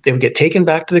die. They would get taken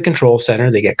back to the control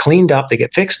center. They get cleaned up. They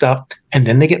get fixed up. And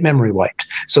then they get memory wiped.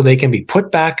 So they can be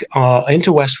put back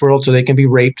into Westworld so they can be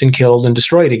raped and killed and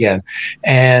destroyed again.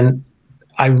 And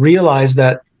I realized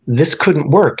that this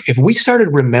couldn't work. If we started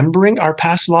remembering our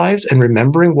past lives and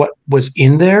remembering what was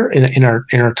in there in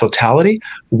our totality,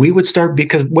 we would start,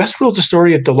 because Westworld's the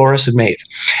story of Dolores and Maeve.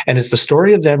 And it's the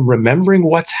story of them remembering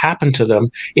what's happened to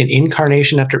them in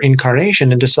incarnation after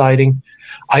incarnation and deciding,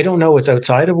 I don't know what's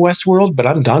outside of Westworld, but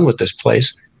I'm done with this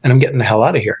place and I'm getting the hell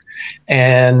out of here.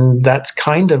 And that's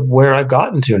kind of where I've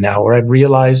gotten to now, where I've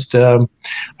realized I'm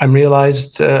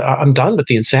done with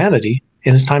the insanity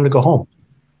and it's time to go home.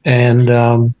 And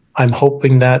I'm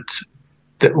hoping that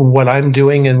what I'm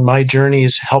doing in my journey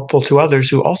is helpful to others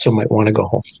who also might want to go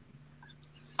home.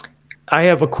 I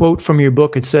have a quote from your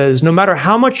book. It says, no matter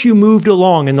how much you moved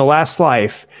along in the last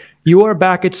life, you are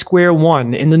back at square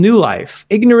one in the new life,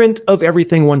 ignorant of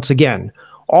everything once again.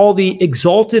 All the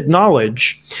exalted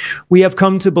knowledge we have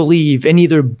come to believe in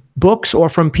either books or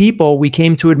from people we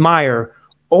came to admire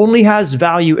only has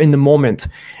value in the moment.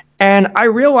 And I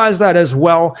realize that as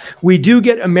well. We do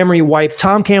get a memory wipe.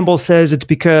 Tom Campbell says it's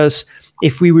because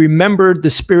if we remembered the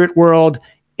spirit world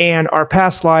and our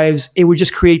past lives, it would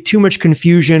just create too much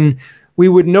confusion. We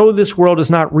would know this world is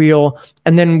not real,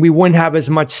 and then we wouldn't have as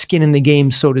much skin in the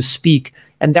game, so to speak.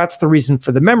 And that's the reason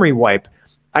for the memory wipe.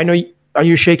 I know. Are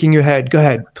you shaking your head? Go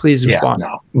ahead, please respond.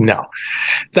 No.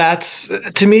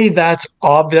 To me, that's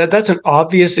obvious. That's an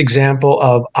obvious example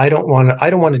of I don't want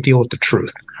to deal with the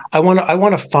truth. I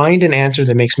want to find an answer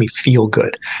that makes me feel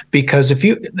good, because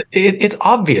it's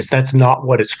obvious that's not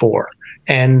what it's for.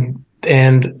 And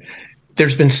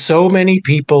there's been so many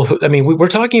people who, we're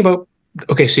talking about,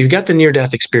 okay, so you've got the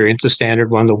near-death experience, the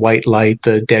standard one, the white light,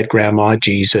 the dead grandma,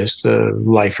 Jesus, the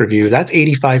life review. That's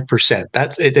 85%.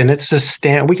 That's it, and it's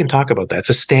we can talk about that. It's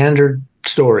a standard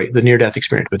story, the near-death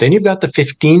experience. But then you've got the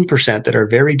 15% that are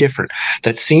very different,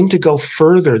 that seem to go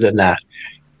further than that.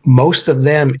 Most of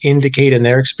them indicate in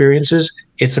their experiences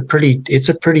it's a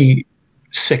pretty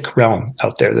sick realm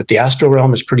out there, that the astral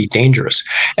realm is pretty dangerous,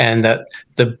 and that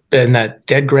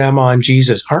dead grandma and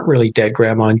Jesus aren't really dead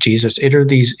grandma and Jesus. It are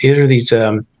these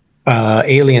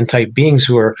alien type beings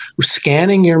who are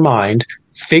scanning your mind,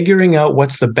 figuring out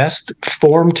what's the best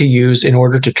form to use in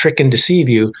order to trick and deceive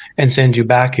you and send you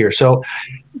back here. So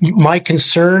my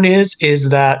concern is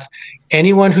that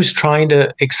anyone who's trying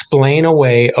to explain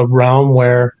away a realm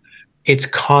where it's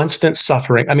constant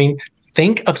suffering.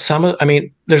 Think of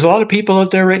there's a lot of people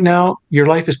out there right now. Your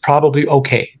life is probably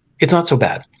okay. It's not so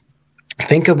bad.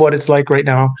 Think of what it's like right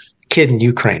now, kid in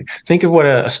Ukraine. Think of what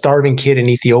a starving kid in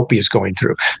Ethiopia is going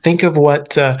through. Think of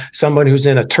what someone who's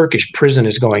in a Turkish prison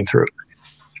is going through.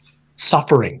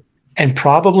 Suffering. And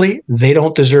probably they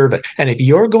don't deserve it. And if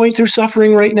you're going through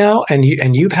suffering right now and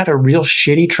you've had a real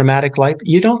shitty, traumatic life,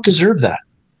 you don't deserve that.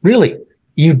 Really.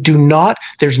 You do not.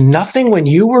 There's nothing when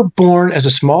you were born as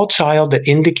a small child that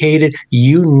indicated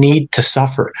you need to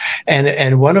suffer. And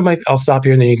I'll stop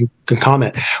here and then you can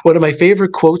comment. One of my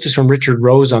favorite quotes is from Richard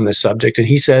Rose on this subject. And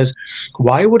he says,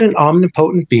 why would an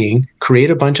omnipotent being create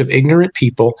a bunch of ignorant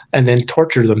people and then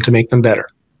torture them to make them better?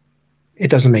 It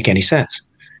doesn't make any sense.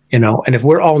 And if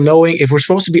we're all knowing, if we're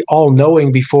supposed to be all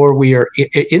knowing before we are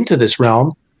into this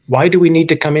realm, why do we need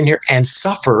to come in here and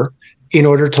suffer in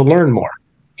order to learn more?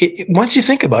 Once you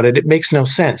think about it, it makes no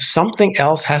sense. Something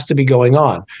else has to be going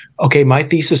on. Okay, my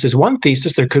thesis is one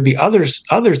thesis. There could be others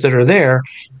that are there,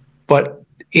 but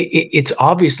it's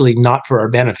obviously not for our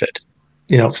benefit.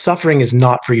 Suffering is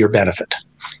not for your benefit.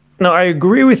 No, I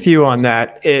agree with you on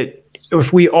that.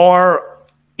 If we are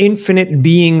infinite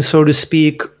beings, so to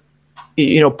speak,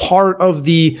 part of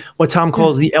what Tom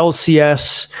calls the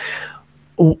LCS,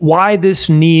 why this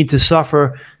need to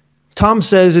suffer? Tom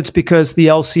says it's because the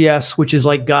LCS, which is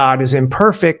like God, is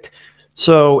imperfect.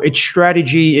 So its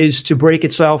strategy is to break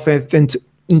itself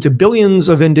into billions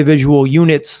of individual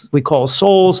units we call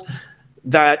souls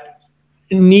that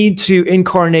need to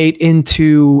incarnate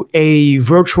into a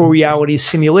virtual reality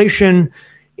simulation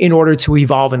in order to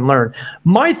evolve and learn.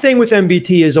 My thing with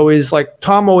MBT is always, like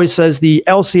Tom always says, the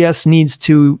LCS needs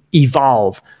to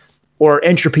evolve or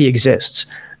entropy exists.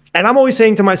 And I'm always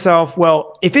saying to myself,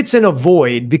 well, if it's in a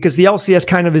void, because the LCS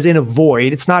kind of is in a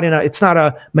void, it's not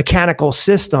a mechanical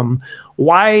system.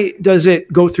 Why does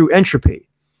it go through entropy?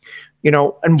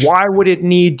 And why would it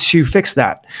need to fix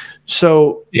that?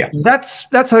 So yeah, that's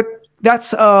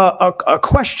a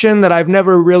question that I've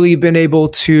never really been able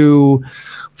to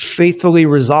faithfully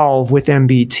resolve with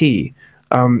MBT.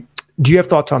 Do you have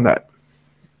thoughts on that?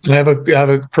 I have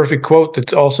a perfect quote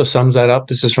that also sums that up.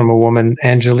 This is from a woman,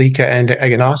 Angelika and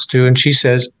Aganastu, and she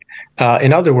says,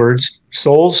 In other words,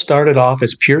 souls started off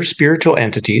as pure spiritual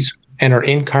entities and are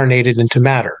incarnated into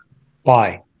matter.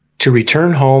 Why? To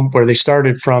return home where they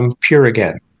started from, pure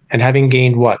again, and having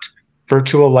gained what?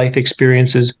 Virtual life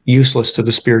experiences useless to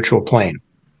the spiritual plane.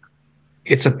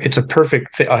 It's a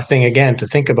perfect thing again to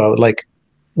think about. Like,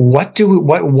 what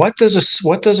does a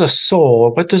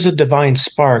soul, what does a divine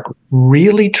spark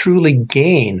really truly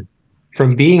gain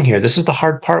from being here? This is the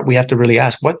hard part. We have to really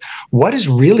ask what is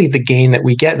really the gain that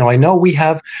we get. Now, I know we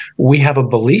have a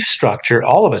belief structure,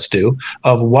 all of us do,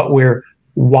 of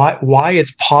why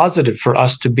it's positive for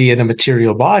us to be in a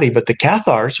material body. But the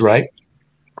Cathars, right?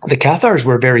 The Cathars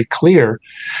were very clear.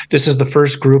 This is the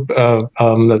first group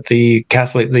that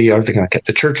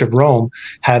the Church of Rome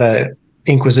had a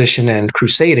Inquisition and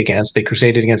crusade against. They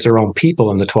crusaded against their own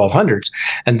people in the 1200s,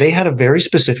 and they had a very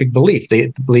specific belief.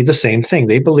 They believed the same thing.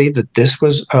 They believed that this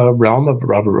was a realm of a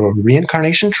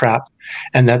reincarnation trap,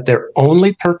 and that their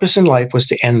only purpose in life was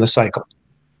to end the cycle.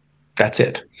 That's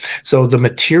it. So the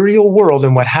material world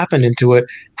and what happened into it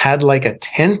had like a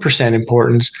 10%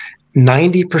 importance.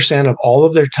 90% of all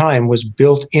of their time was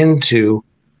built into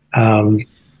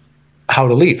how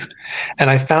to leave. And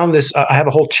I found this, I have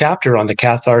a whole chapter on the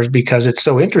Cathars because it's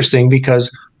so interesting.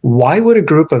 Because why would a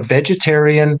group of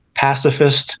vegetarian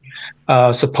pacifists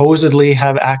supposedly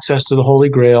have access to the Holy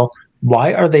Grail?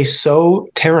 Why are they so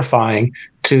terrifying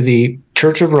to the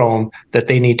Church of Rome that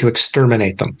they need to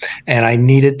exterminate them? And I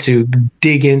needed to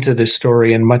dig into this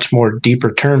story in much more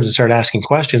deeper terms and start asking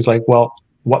questions like, well,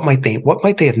 what might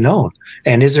they have known?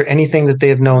 And is there anything that they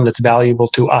have known that's valuable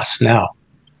to us now?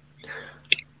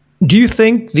 Do you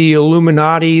think the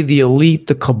Illuminati, the elite,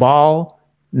 the cabal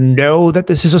know that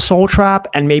this is a soul trap,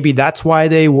 and maybe that's why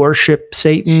they worship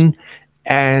Satan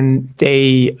and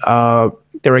they're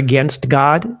against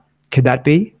God? Could that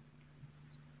be?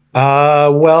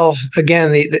 Well,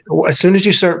 again, as soon as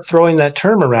you start throwing that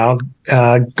term around,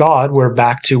 God, we're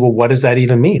back to, well, what does that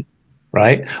even mean?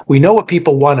 Right? We know what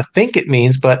people want to think it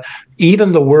means, but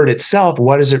even the word itself,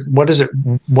 what is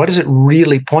it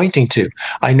really pointing to?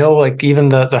 I know, like, even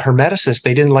the Hermeticists,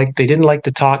 they didn't like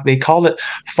to talk. They called it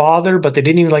Father, but they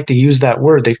didn't even like to use that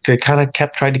word. They kind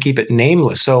of tried to keep it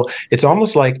nameless. So it's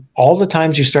almost like all the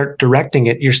times you start directing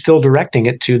it, you're still directing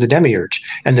it to the demiurge,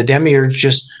 and the demiurge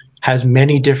just has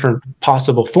many different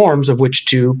possible forms of which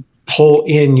to pull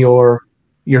in your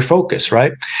focus,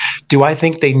 right? Do I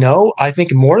think they know? I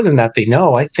think more than that, they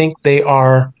know. I think they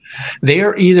are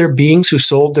either beings who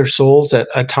sold their souls at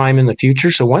a time in the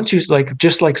future. So once you,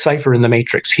 just like Cypher in the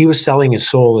Matrix, he was selling his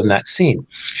soul in that scene.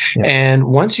 Yeah. And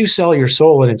once you sell your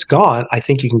soul and it's gone, I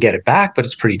think you can get it back, but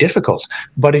it's pretty difficult.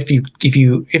 But if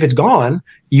it's gone,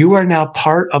 you are now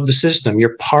part of the system.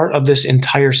 You're part of this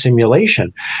entire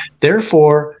simulation.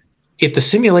 Therefore, if the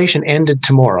simulation ended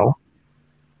tomorrow,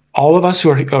 all of us who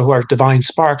are divine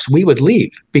sparks, we would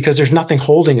leave because there's nothing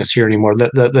holding us here anymore.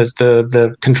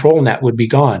 The control net would be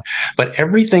gone. But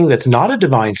everything that's not a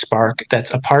divine spark,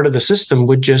 that's a part of the system,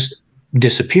 would just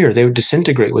disappear. They would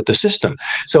disintegrate with the system.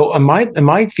 So in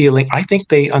my feeling, I think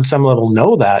they on some level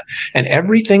know that, and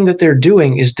everything that they're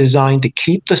doing is designed to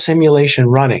keep the simulation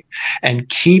running and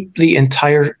keep the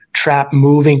entire trap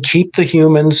moving, keep the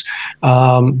humans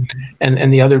and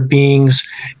the other beings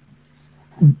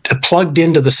plugged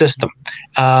into the system,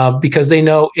 because they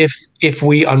know if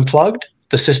we unplugged,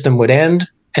 the system would end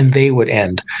and they would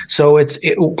end. So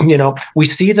we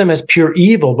see them as pure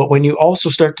evil, but when you also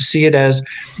start to see it as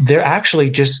they're actually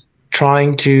just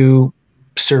trying to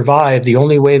survive the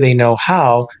only way they know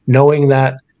how, knowing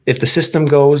that if the system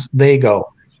goes, they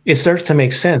go. It starts to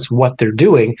make sense what they're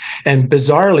doing. And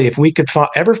bizarrely, if we could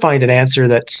ever find an answer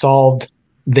that solved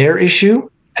their issue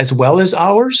as well as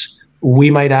ours,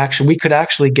 we could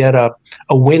actually get a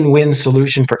win-win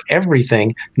solution for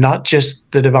everything, not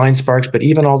just the divine sparks, but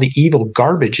even all the evil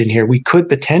garbage in here. We could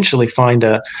potentially find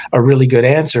a really good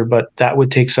answer, but that would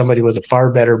take somebody with a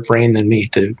far better brain than me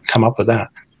to come up with that.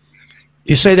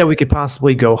 You say that we could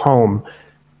possibly go home.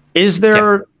 Is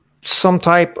there some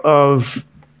type of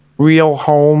real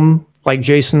home, like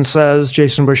Jason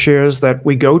Bashir's, that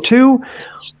we go to?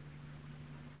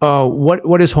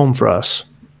 What is home for us?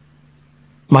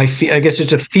 I guess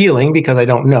it's a feeling, because I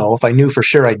don't know. If I knew for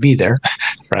sure, I'd be there,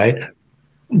 right?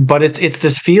 But it's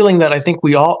this feeling that I think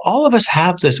we all of us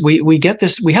have this. We get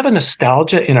this. We have a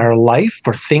nostalgia in our life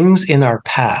for things in our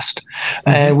past,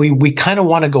 and we kind of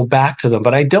want to go back to them.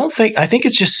 But I think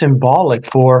it's just symbolic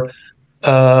for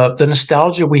the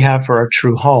nostalgia we have for our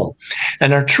true home.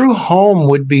 And our true home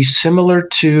would be similar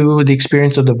to the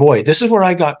experience of the void. This is where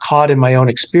I got caught in my own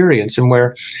experience, and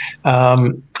where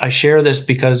I share this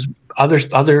because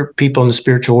other people in the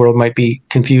spiritual world might be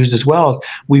confused as well.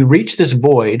 We reach this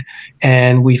void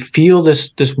and we feel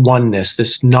this oneness,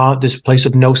 this place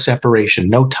of no separation,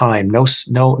 no time, no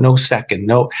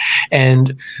second,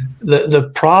 and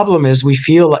the problem is we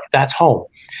feel like that's home.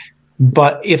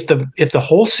 But if the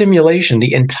whole simulation,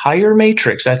 the entire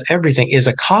matrix, that's everything, is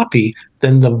a copy,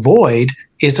 then the void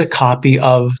is a copy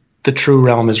of the true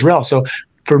realm as well. So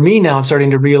for me now, I'm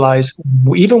starting to realize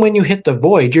even when you hit the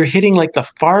void, you're hitting like the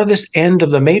farthest end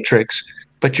of the matrix,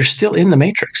 but you're still in the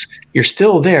matrix. You're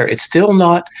still there. It's still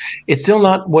not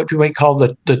what we might call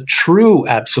the true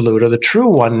absolute or the true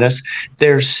oneness.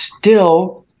 There's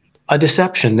still a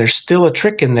deception. There's still a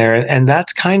trick in there. And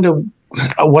that's kind of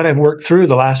what I've worked through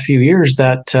the last few years,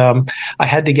 that I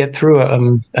had to get through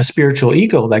a spiritual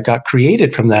ego that got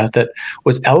created from that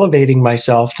was elevating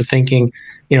myself to thinking,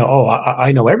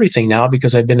 I know everything now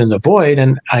because I've been in the void.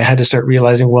 And I had to start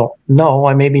realizing, well, no,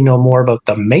 I maybe know more about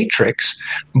the matrix,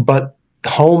 but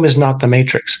home is not the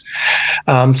matrix.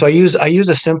 So I use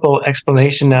a simple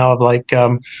explanation now of like,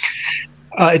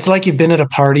 it's like you've been at a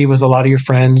party with a lot of your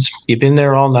friends. You've been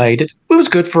there all night. It was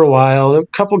good for a while. A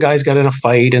couple guys got in a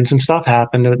fight and some stuff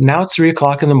happened. Now it's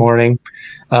 3:00 in the morning.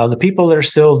 The people that are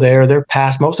still there,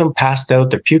 most of them passed out.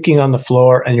 They're puking on the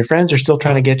floor, and your friends are still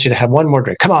trying to get you to have one more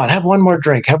drink. Come on, have one more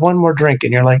drink. Have one more drink.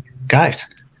 And you're like,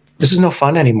 guys, this is no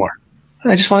fun anymore.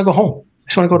 I just want to go home. I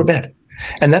just want to go to bed.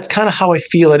 And that's kind of how I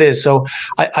feel it is. So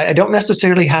I don't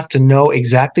necessarily have to know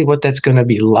exactly what that's going to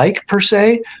be like per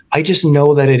se. I just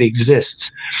know that it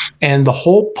exists. And the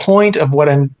whole point of what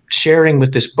I'm sharing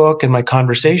with this book and my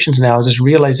conversations now is this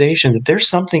realization that there's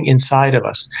something inside of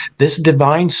us. This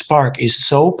divine spark is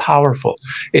so powerful.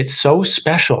 It's so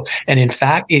special. And in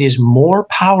fact, it is more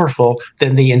powerful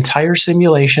than the entire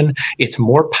simulation. It's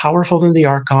more powerful than the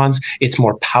archons. It's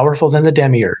more powerful than the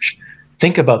demiurge.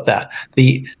 Think about that.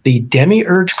 The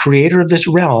demiurge creator of this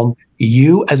realm,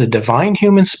 you as a divine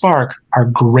human spark are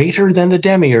greater than the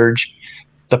demiurge.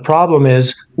 The problem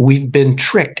is we've been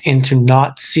tricked into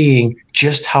not seeing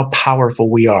just how powerful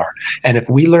we are. And if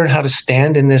we learn how to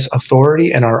stand in this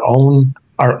authority and our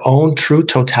own true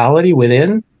totality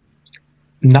within,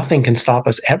 nothing can stop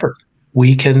us ever.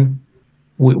 We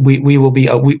would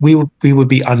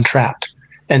be untrapped.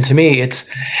 And to me,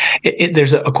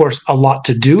 there's, of course, a lot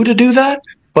to do that,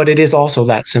 but it is also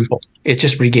that simple. It's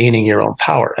just regaining your own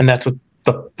power. And that's what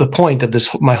the point of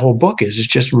my whole book is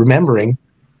just remembering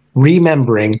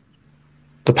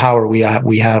the power we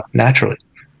have naturally.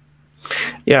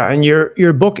 Yeah, and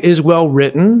your book is well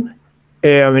written.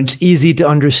 It's easy to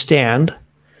understand.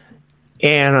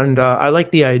 And I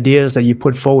like the ideas that you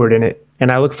put forward in it.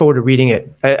 And I look forward to reading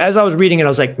it. As I was reading it, I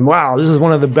was like, wow, this is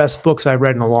one of the best books I've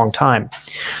read in a long time.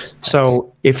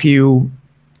 So if you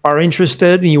are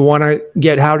interested and you want to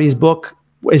get Howdie's book,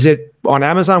 is it on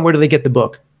Amazon? Where do they get the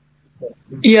book?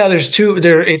 Yeah, there's two.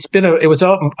 It was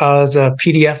out as a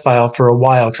PDF file for a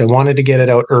while because I wanted to get it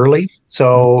out early.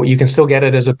 So you can still get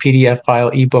it as a PDF file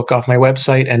ebook off my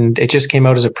website. And it just came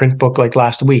out as a print book like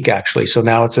last week, actually. So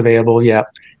now it's available,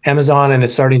 Amazon, and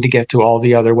it's starting to get to all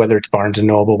the other, whether it's Barnes &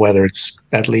 Noble, whether it's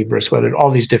at Libris, whether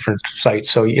all these different sites.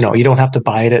 So, you don't have to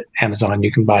buy it at Amazon.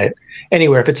 You can buy it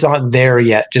anywhere. If it's not there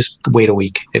yet, just wait a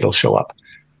week. It'll show up.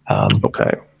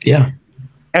 Okay. Yeah.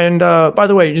 And by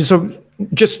the way, so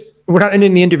just we're not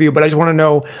ending the interview, but I just want to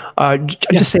know,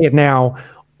 just say it now.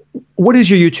 What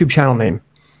is your YouTube channel name?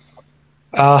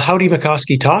 Howdie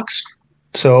Mickoski Talks.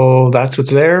 So that's what's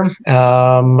there.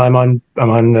 I'm on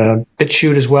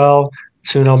BitChute as well.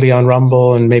 Soon I'll be on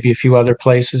Rumble and maybe a few other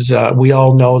places. We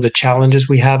all know the challenges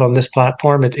we have on this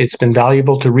platform. It's been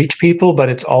valuable to reach people,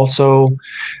 but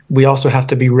we also have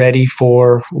to be ready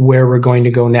for where we're going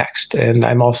to go next. And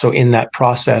I'm also in that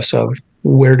process of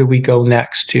where do we go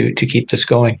next to keep this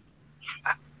going.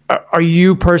 Are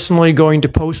you personally going to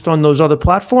post on those other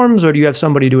platforms, or do you have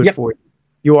somebody do it for you?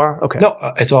 You are? Okay. No,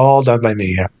 it's all done by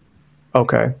me, yeah.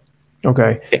 Okay.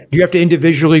 Okay. Yeah. Do you have to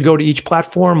individually go to each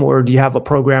platform, or do you have a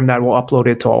program that will upload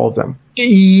it to all of them?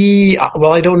 Yeah,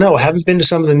 well, I don't know. I haven't been to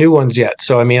some of the new ones yet.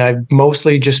 So, I mean, I've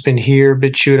mostly just been here,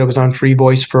 BitChute. I was on Free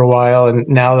Voice for a while. And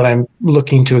now that I'm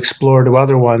looking to explore to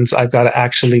other ones, I've got to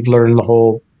actually learn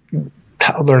how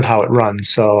it runs.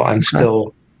 So I'm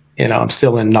still, I'm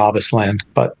still in novice land,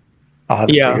 but I'll have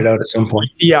to figure it out at some point.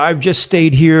 Yeah, I've just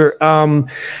stayed here. I've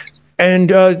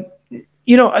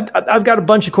got a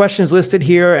bunch of questions listed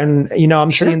here, and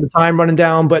I'm seeing the time running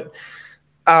down, but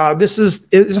it's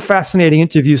a fascinating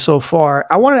interview so far.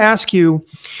 I want to ask you,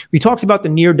 we talked about the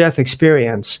near-death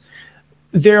experience.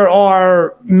 There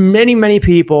are many, many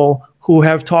people who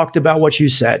have talked about what you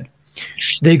said.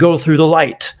 They go through the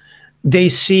light. They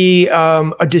see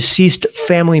a deceased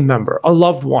family member, a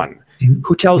loved one.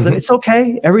 who tells them it's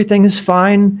okay, everything is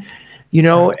fine,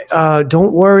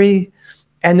 don't worry.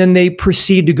 And then they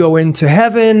proceed to go into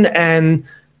heaven, and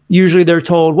usually they're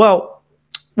told, well,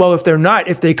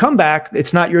 if they come back,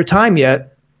 it's not your time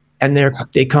yet, and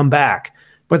they come back.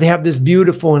 But they have this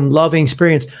beautiful and loving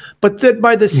experience. But that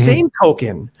by the same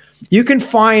token, you can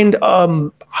find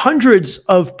hundreds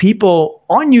of people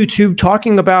on YouTube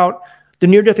talking about the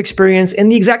near-death experience in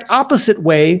the exact opposite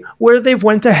way, where they've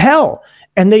went to hell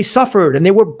and they suffered and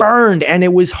they were burned and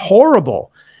it was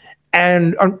horrible.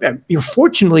 And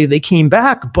fortunately, they came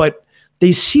back, but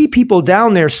they see people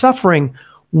down there suffering.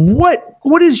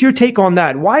 What is your take on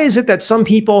that? Why is it that some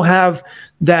people have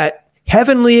that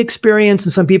heavenly experience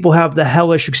and some people have the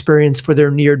hellish experience for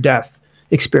their near-death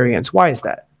experience? Why is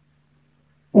that?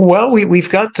 Well, we've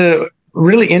got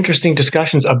really interesting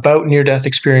discussions about near-death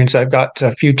experience. I've got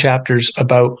a few chapters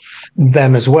about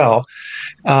them as well.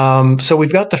 So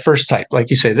we've got the first type, like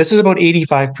you say. This is about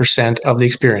 85% of the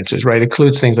experiences, right? It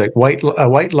includes things like a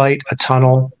white light, a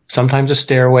tunnel, sometimes a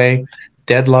stairway,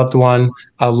 dead loved one.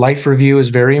 A life review is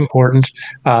very important.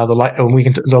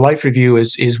 The life review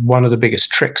is one of the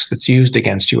biggest tricks that's used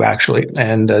against you, actually,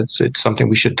 and it's something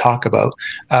we should talk about.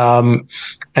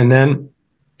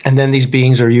 And then these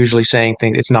beings are usually saying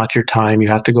things. It's not your time. You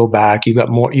have to go back. You got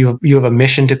more. You have a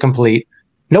mission to complete.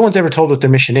 No one's ever told what their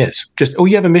mission is. Just,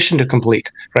 you have a mission to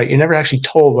complete, right? You're never actually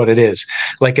told what it is.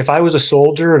 Like if I was a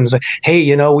soldier and was like,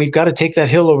 hey, we've got to take that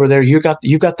hill over there. You got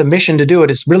the mission to do it.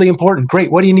 It's really important.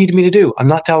 Great. What do you need me to do? I'm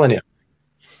not telling you.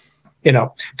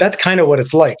 That's kind of what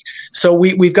it's like. So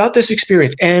we've got this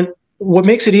experience. And what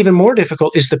makes it even more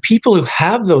difficult is the people who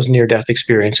have those near-death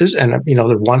experiences, and they're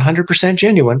 100%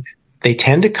 genuine, they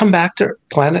tend to come back to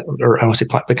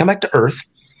they come back to Earth,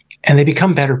 and they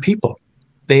become better people.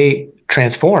 They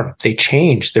transform, they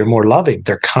change, they're more loving,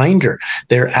 they're kinder,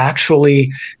 they're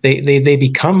actually, they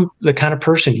become the kind of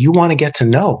person you want to get to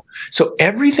know. So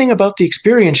everything about the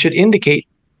experience should indicate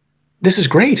this is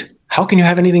great. How can you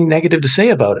have anything negative to say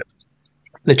about it?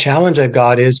 The challenge I've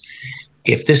got is,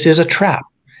 if this is a trap,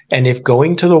 and if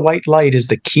going to the white light is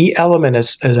the key element,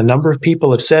 as a number of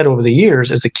people have said over the years,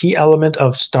 is the key element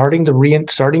of starting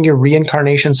your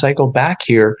reincarnation cycle back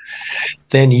here,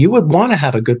 then you would want to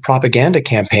have a good propaganda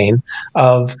campaign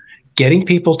of getting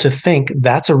people to think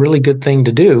that's a really good thing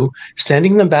to do,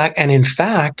 sending them back, and in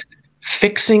fact,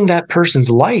 fixing that person's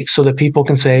life so that people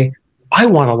can say, I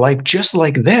want a life just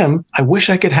like them. I wish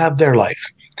I could have their life.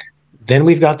 Then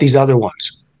we've got these other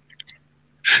ones.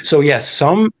 So yes,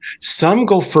 some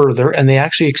go further, and they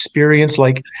actually experience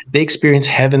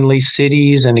heavenly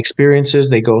cities and experiences.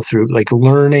 They go through like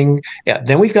learning. Yeah.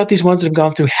 Then we've got these ones that have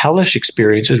gone through hellish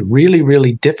experiences, really,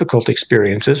 really difficult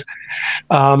experiences.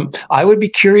 I would be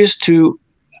curious to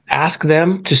ask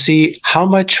them to see how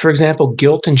much, for example,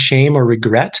 guilt and shame or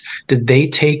regret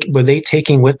were they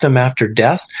taking with them after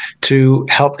death to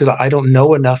help, because I don't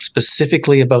know enough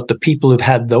specifically about the people who've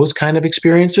had those kind of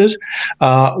experiences.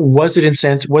 Was it in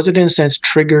a sense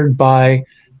triggered by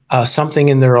something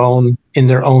in their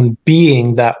own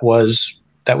being that was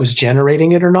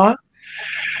generating it or not?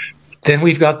 Then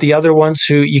we've got the other ones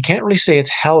who you can't really say it's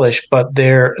hellish, but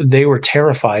they were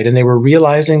terrified, and they were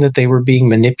realizing that they were being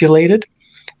manipulated.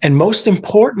 And most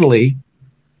importantly,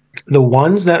 the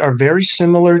ones that are very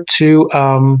similar to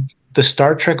the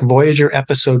Star Trek Voyager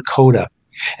episode Coda.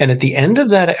 And at the end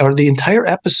of that, or the entire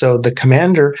episode, the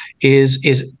commander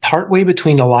is partway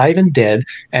between alive and dead,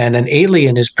 and an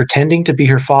alien is pretending to be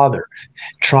her father,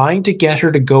 trying to get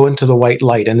her to go into the white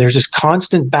light. And there's this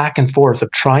constant back and forth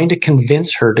of trying to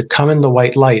convince her to come in the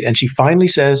white light. And she finally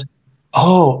says,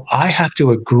 oh, I have to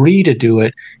agree to do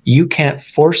it. You can't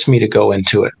force me to go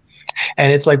into it.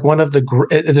 And it's like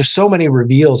there's so many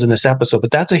reveals in this episode, but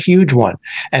that's a huge one.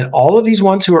 And all of these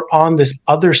ones who are on this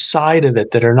other side of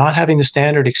it that are not having the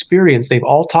standard experience, they've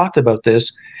all talked about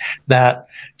this, that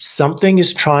something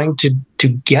is trying to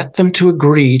get them to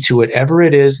agree to whatever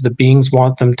it is the beings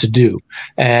want them to do.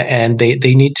 And they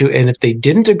need to, and if they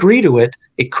didn't agree to it,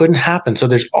 it couldn't happen. So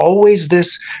there's always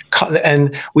this,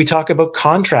 and we talk about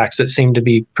contracts that seem to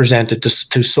be presented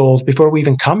to souls before we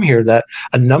even come here, that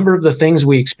a number of the things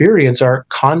we experience are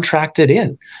contracted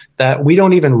in, that we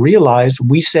don't even realize.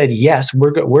 We said, yes,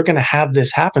 we're going to have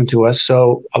this happen to us,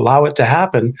 so allow it to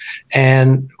happen.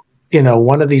 And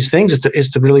one of these things is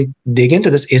to really dig into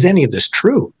this. Is any of this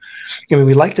true? I mean,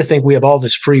 we like to think we have all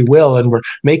this free will and we're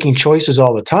making choices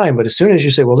all the time. But as soon as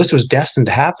you say, well, this was destined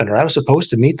to happen, or I was supposed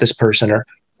to meet this person, or,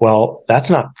 well, that's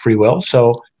not free will.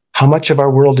 So how much of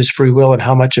our world is free will and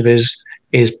how much of it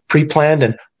is pre-planned,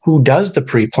 and who does the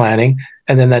pre-planning?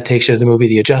 And then that takes you to the movie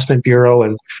The Adjustment Bureau,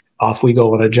 and off we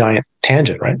go on a giant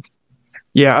tangent, right?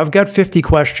 Yeah, I've got 50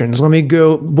 questions. Let me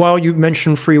go. While you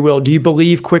mentioned free will, do you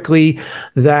believe quickly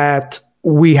that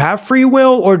we have free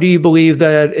will, or do you believe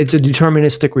that it's a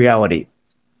deterministic reality?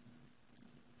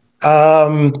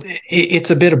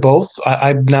 It's a bit of both.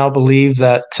 I now believe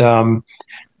that,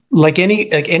 like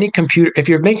any computer, if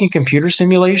you're making a computer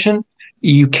simulation,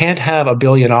 you can't have a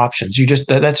billion options.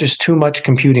 That's just too much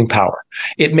computing power.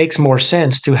 It makes more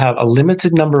sense to have a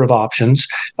limited number of options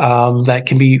that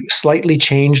can be slightly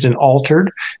changed and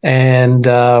altered, and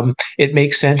it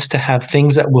makes sense to have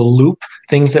things that will loop,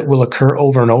 things that will occur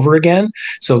over and over again.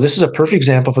 So this is a perfect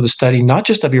example for the study, not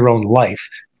just of your own life.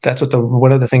 That's what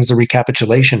one of the things the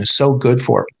recapitulation is so good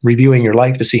for, reviewing your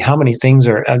life to see how many things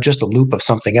are just a loop of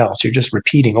something else. You're just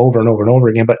repeating over and over and over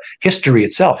again. But history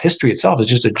itself is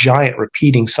just a giant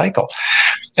repeating cycle.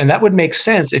 And that would make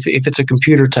sense if it's a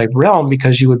computer type realm,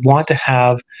 because you would want to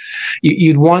have,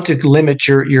 you'd want to limit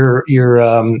your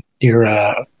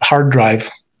hard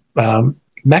drive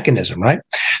mechanism, right?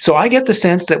 So I get the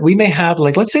sense that we may have,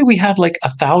 like, let's say we have like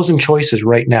 1,000 choices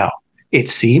right now. It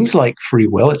seems like free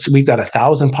will. We've got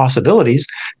 1,000 possibilities,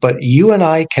 but you and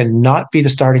I cannot be the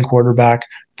starting quarterback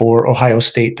for Ohio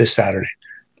State this Saturday.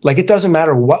 Like, it doesn't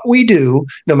matter what we do,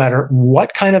 no matter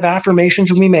what kind of affirmations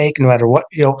we make, no matter what,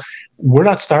 we're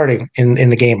not starting in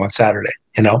the game on Saturday,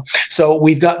 So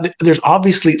there's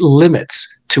obviously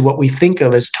limits to what we think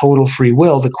of as total free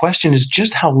will. The question is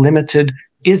just how limited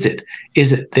is it?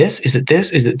 Is it this? Is it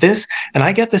this? Is it this? And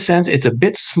I get the sense it's a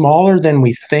bit smaller than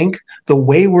we think, the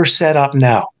way we're set up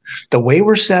now. The way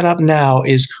we're set up now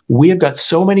is we have got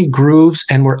so many grooves,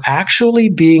 and we're actually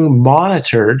being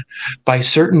monitored by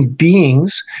certain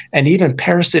beings and even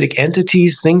parasitic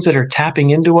entities, things that are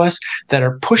tapping into us, that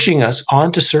are pushing us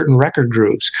onto certain record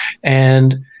grooves.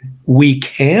 And we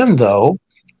can, though,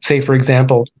 say, for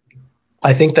example,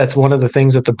 I think that's one of the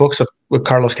things that the books with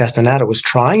Carlos Castaneda was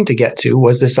trying to get to,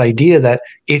 was this idea that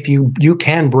if you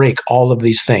can break all of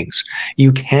these things,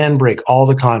 you can break all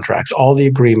the contracts, all the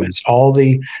agreements, all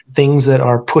the things that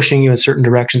are pushing you in certain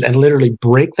directions, and literally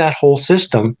break that whole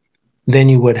system, then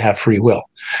you would have free will.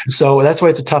 So that's why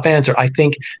it's a tough answer. I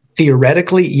think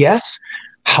theoretically, yes.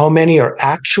 How many are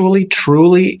actually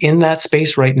truly in that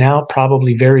space right now?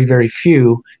 Probably very, very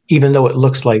few, even though it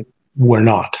looks like we're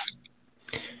not.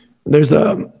 There's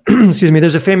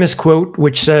there's a famous quote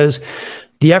which says,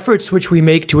 "The efforts which we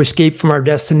make to escape from our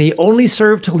destiny only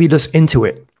serve to lead us into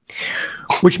it."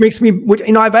 Which makes me,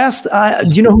 I've asked,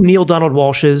 do you know who Neil Donald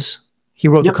Walsh is? He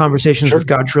wrote the Conversations with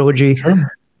God trilogy.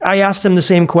 Sure. I asked him the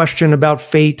same question about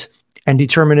fate and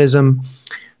determinism,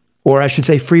 or I should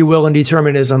say free will and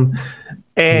determinism.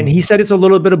 And he said it's a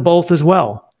little bit of both as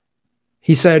well.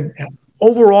 He said,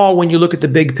 overall, when you look at the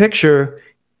big picture,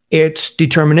 it's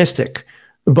deterministic.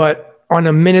 But on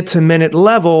a minute-to-minute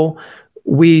level,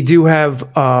 we do have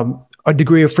a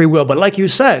degree of free will. But like you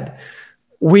said,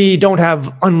 we don't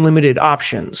have unlimited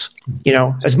options.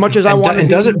 As much as I want. And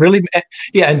does it really?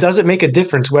 Yeah, and does it make a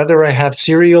difference whether I have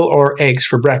cereal or eggs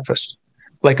for breakfast?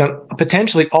 Like,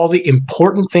 potentially all the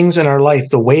important things in our life,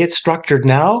 the way it's structured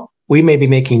now, we may be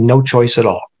making no choice at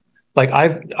all. Like,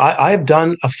 I've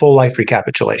done a full life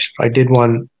recapitulation. I did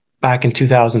one back in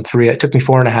 2003. It took me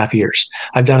 4.5 years.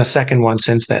 I've done a second one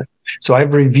since then. So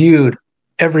I've reviewed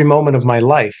every moment of my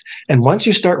life. And once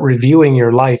you start reviewing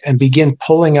your life and begin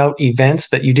pulling out events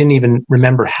that you didn't even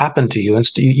remember happened to you, and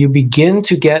you begin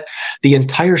to get the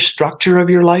entire structure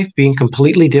of your life being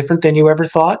completely different than you ever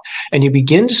thought. And you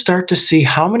begin to start to see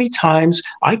how many times,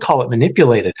 I call it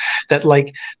manipulated, that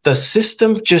like the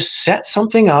system just set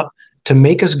something up to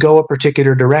make us go a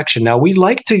particular direction. Now, we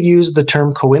like to use the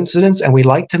term coincidence, and we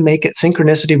like to make it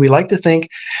synchronicity. We like to think,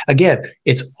 again,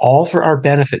 it's all for our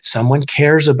benefit. Someone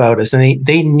cares about us, and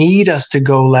they need us to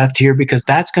go left here because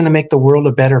that's going to make the world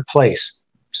a better place.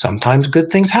 Sometimes good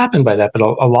things happen by that, but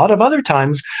a lot of other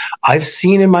times I've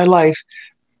seen in my life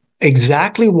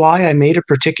exactly why I made a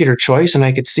particular choice, and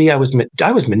I could see I was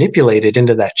manipulated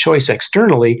into that choice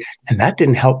externally, and that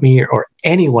didn't help me or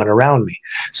anyone around me.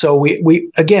 So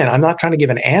we again, I'm not trying to give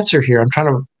an answer here. I'm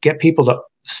trying to get people to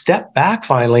step back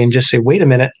finally and just say, wait a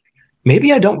minute,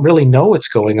 maybe I don't really know what's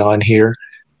going on here.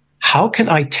 How can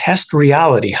I test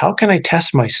reality? How can I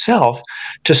test myself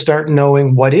to start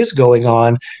knowing what is going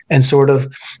on and sort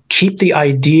of keep the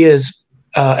ideas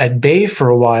at bay for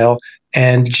a while,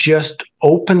 and just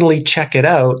openly check it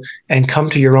out and come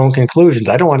to your own conclusions.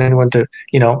 I don't want anyone to,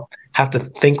 have to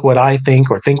think what I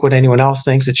think or think what anyone else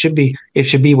thinks. It should be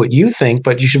what you think,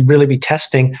 but you should really be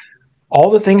testing all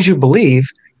the things you believe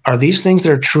are these things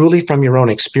that are truly from your own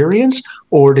experience,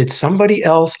 or did somebody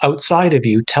else outside of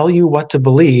you tell you what to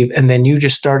believe, and then you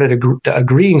just started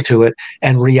agreeing to it,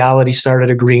 and reality started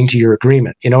agreeing to your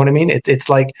agreement? You know what I mean? It's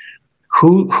like,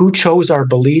 who chose our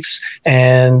beliefs,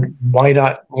 and why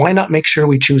not make sure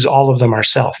we choose all of them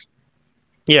ourselves?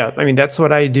 Yeah, I mean, that's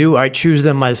what I do. I choose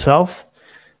them myself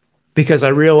because I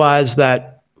realize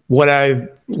that what I've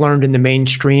learned in the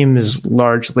mainstream is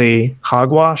largely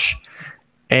hogwash.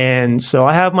 And so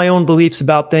I have my own beliefs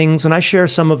about things, and I share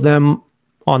some of them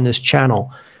on this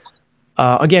channel.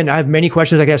 Again, I have many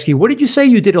questions I can ask you. What did you say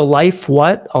you did a life?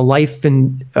 What? A life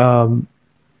in...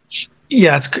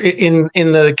 Yeah, it's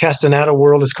in the Castaneda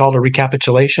world, it's called a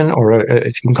recapitulation, or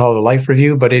you can call it a life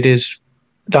review, but it is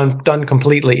done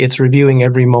completely. It's reviewing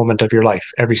every moment of your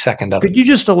life, every second of it. Could you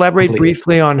just elaborate completely.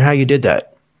 Briefly on how you did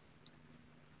that?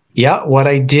 Yeah, what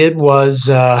I did was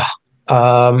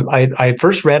I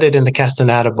first read it in the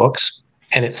Castaneda books,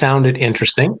 and it sounded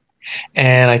interesting.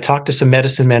 And I talked to some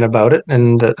medicine men about it,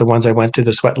 and the ones I went to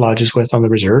the sweat lodges with on the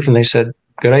reserve, and they said,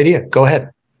 good idea, go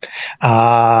ahead.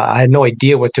 I had no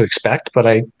idea what to expect, but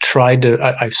I tried to,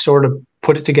 I sort of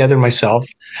put it together myself.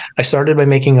 I started by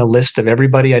making a list of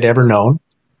everybody I'd ever known,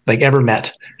 like ever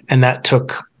met. And that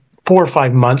took 4 or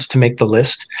 5 months to make the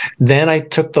list. Then I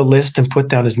took the list and put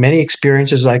down as many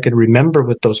experiences as I could remember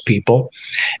with those people.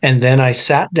 And then I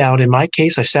sat down, in my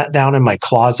case, I sat down in my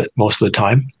closet most of the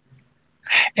time.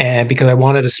 And because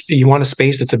you want a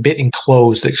space that's a bit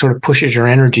enclosed, that sort of pushes your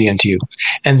energy into you.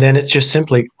 And then it's just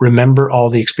simply remember all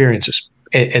the experiences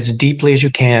as deeply as you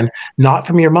can, not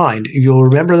from your mind. You'll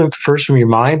remember them first from your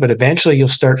mind, but eventually you'll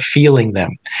start feeling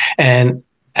them. And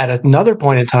at another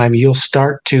point in time, you'll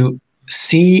start to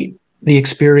see the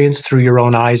experience through your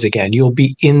own eyes again. You'll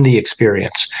be in the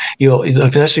experience.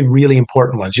 Especially really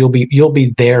important ones. You'll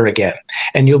be there again,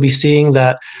 and you'll be seeing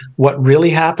that what really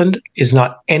happened is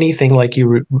not anything like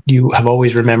you have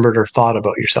always remembered or thought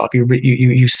about yourself.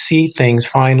 You see things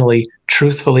finally,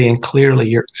 truthfully and clearly.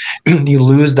 You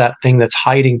lose that thing that's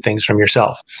hiding things from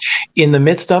yourself. In the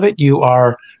midst of it, you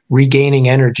are regaining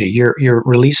energy. You're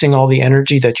releasing all the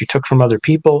energy that you took from other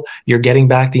people. You're getting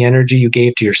back the energy you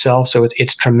gave to yourself. So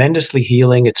it's tremendously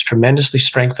healing. It's tremendously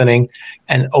strengthening.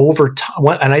 And over time,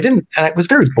 and it was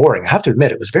very boring. I have to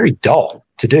admit, it was very dull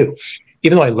to do.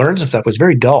 Even though I learned some stuff, it was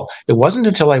very dull. It wasn't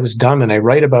until I was done, and I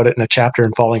write about it in a chapter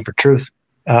in Falling for Truth,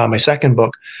 my second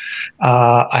book,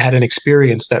 I had an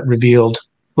experience that revealed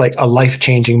like a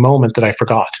life-changing moment that I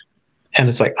forgot. And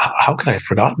it's like, how could I have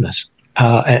forgotten this?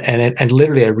 And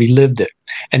literally I relived it.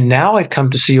 And now I've come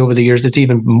to see over the years that's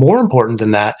even more important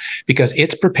than that, because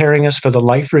it's preparing us for the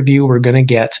life review we're going to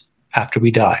get after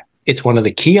we die. It's one of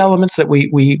the key elements that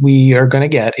we are going to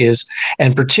get is,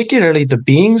 and particularly the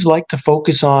beings like to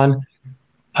focus on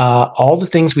all the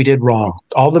things we did wrong,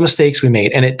 all the mistakes we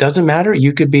made. And it doesn't matter.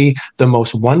 You could be the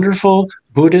most wonderful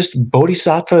Buddhist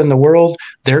bodhisattva in the world.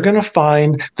 They're going to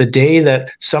find the day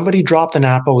that somebody dropped an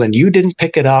apple and you didn't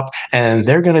pick it up, and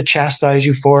they're going to chastise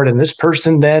you for it. And this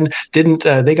person then didn't,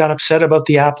 they got upset about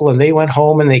the apple and they went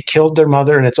home and they killed their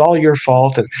mother, and it's all your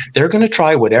fault. And they're going to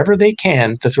try whatever they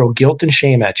can to throw guilt and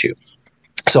shame at you.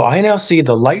 So I now see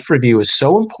the life review is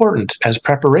so important as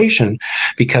preparation,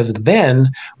 because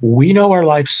then we know our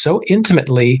life so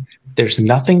intimately. There's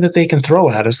nothing that they can throw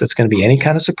at us that's going to be any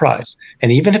kind of surprise. And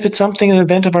even if it's something, an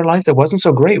event of our life that wasn't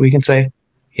so great, we can say,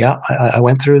 yeah, I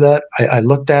went through that. I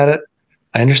looked at it.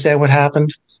 I understand what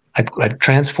happened. I've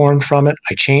transformed from it.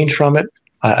 I changed from it.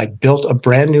 I built a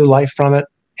brand new life from it.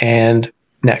 And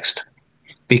next.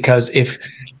 Because if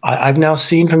I've now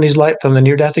seen from the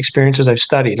near-death experiences I've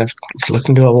studied, I've looked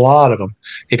into a lot of them.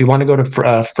 If you want to go to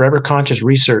Forever Conscious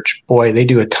Research, boy, they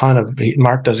do a ton of.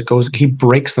 Mark does it. He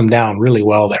breaks them down really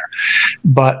well there.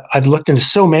 But I've looked into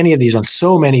so many of these on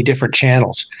so many different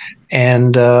channels,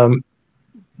 and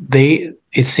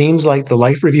it seems like the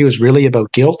life review is really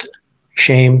about guilt,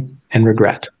 shame, and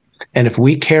regret. And if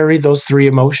we carry those three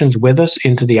emotions with us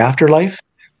into the afterlife,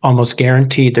 almost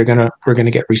guaranteed we're gonna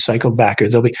get recycled back.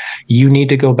 Or you need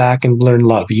to go back and learn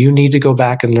love. You need to go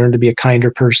back and learn to be a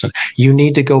kinder person. You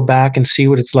need to go back and see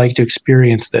what it's like to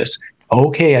experience this.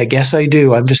 Okay, I guess I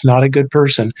do. I'm just not a good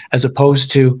person. As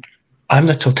opposed to, I'm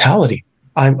the totality.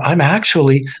 I'm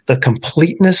actually the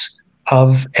completeness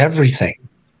of everything.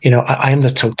 I am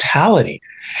the totality.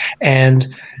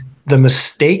 And the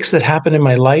mistakes that happen in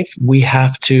my life, we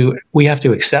have to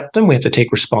accept them. We have to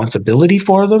take responsibility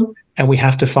for them. And we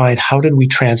have to find, how did we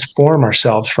transform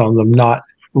ourselves from them, not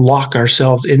lock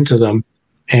ourselves into them.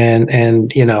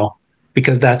 And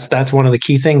because that's one of the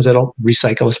key things that'll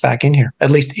recycle us back in here, at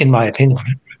least in my opinion.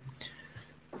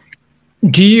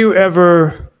 Do you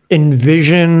ever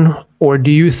envision, or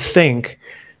do you think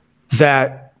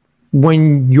that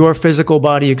when your physical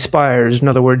body expires, in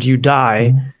other words, you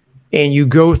die, and you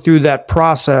go through that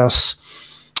process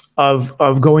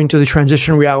of going to the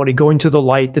transition reality, going to the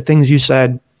light, the things you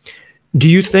said, do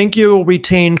you think you'll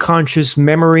retain conscious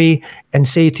memory and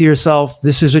say to yourself,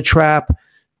 this is a trap,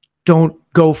 don't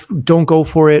go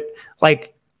for it?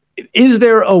 Like, is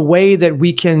there a way that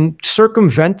we can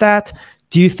circumvent that?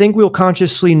 Do you think you'll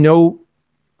consciously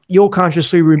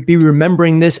be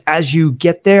remembering this as you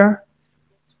get there?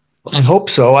 I hope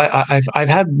so. I've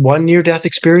had one near-death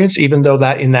experience, even though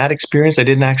that in that experience I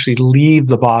didn't actually leave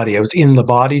the body. I was in the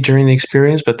body during the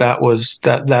experience, but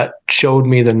that showed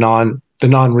me the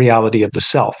non-reality of the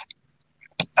self.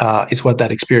 Is what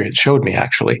that experience showed me,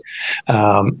 actually.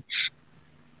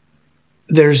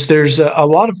 There's a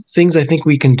lot of things I think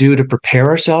we can do to prepare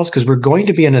ourselves, because we're going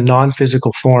to be in a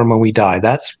non-physical form when we die.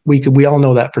 We all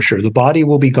know that for sure. The body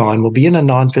will be gone. We'll be in a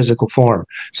non-physical form.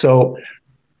 So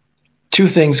two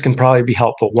things can probably be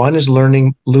helpful. One is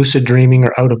learning lucid dreaming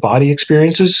or out-of-body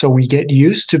experiences, so we get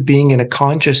used to being in a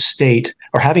conscious state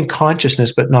or having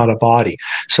consciousness but not a body.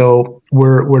 So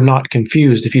we're not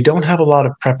confused. If you don't have a lot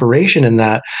of preparation in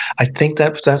that, I think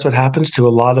that's what happens to a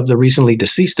lot of the recently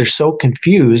deceased. They're so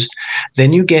confused.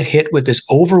 Then you get hit with this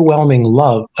overwhelming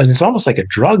love, and it's almost like a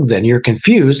drug then. You're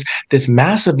confused. This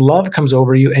massive love comes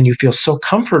over you, and you feel so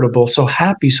comfortable, so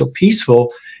happy, so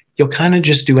peaceful. You'll kind of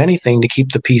just do anything to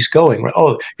keep the peace going.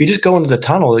 Oh, if you just go into the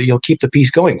tunnel, you'll keep the peace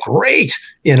going. Great,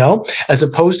 as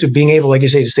opposed to being able, like you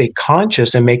say, to stay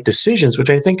conscious and make decisions, which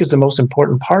I think is the most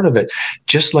important part of it.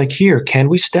 Just like here, can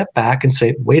we step back and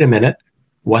say, wait a minute,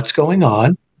 what's going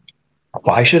on?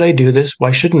 Why should I do this?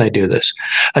 Why shouldn't I do this?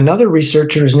 Another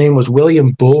researcher, his name was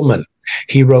William Buhlman.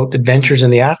 He wrote Adventures in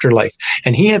the Afterlife,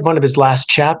 and he had one of his last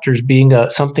chapters being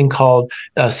something called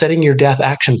Setting Your Death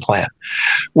Action Plan,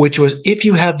 which was, if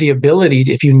you have the ability,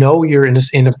 if you know you're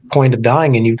in a point of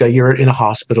dying and you're in a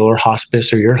hospital or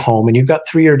hospice or you're at home and you've got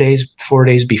 4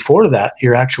 days before that,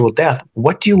 your actual death,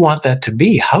 what do you want that to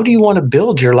be? How do you want to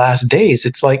build your last days?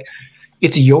 It's like,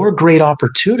 it's your great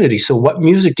opportunity. So what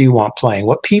music do you want playing?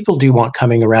 What people do you want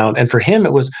coming around? And for him,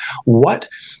 it was, what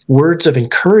words of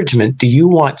encouragement do you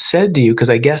want said to you?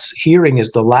 Because I guess hearing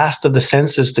is the last of the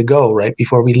senses to go, right,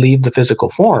 before we leave the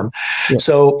physical form. Yeah.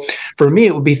 So for me,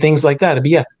 it would be things like that. It'd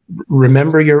be,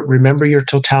 remember your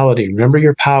totality, remember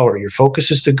your power. Your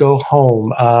focus is to go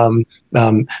home.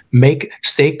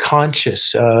 Stay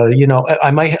conscious.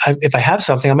 If I have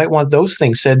something, I might want those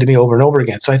things said to me over and over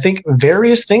again. So I think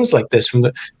various things like this,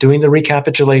 from doing the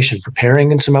recapitulation,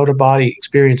 preparing in some out-of-body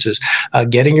experiences,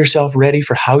 getting yourself ready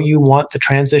for how you want the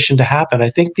transition to happen. I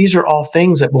think these are all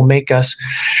things that will make us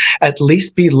at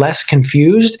least be less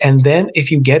confused. And then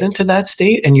if you get into that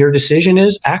state and your decision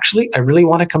is, actually, I really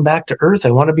want to come back to Earth,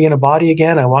 I want to be in a body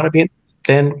again, I want to be in,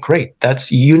 then great.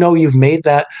 That's, you've made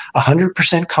that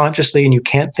 100% consciously, and you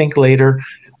can't think later,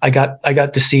 I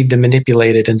got deceived and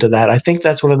manipulated into that. I think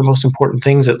that's one of the most important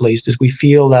things, at least, is we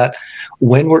feel that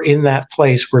when we're in that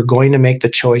place, we're going to make the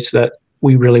choice that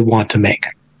we really want to make.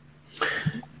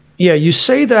 Yeah, you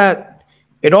say that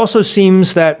it also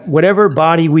seems that whatever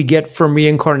body we get from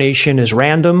reincarnation is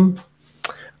random.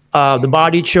 The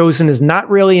body chosen is not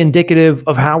really indicative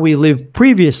of how we lived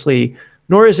previously,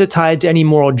 nor is it tied to any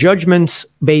moral judgments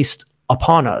based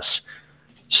upon us.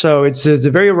 So it's a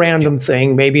very random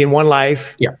thing. Maybe in one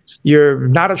life, you're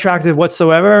not attractive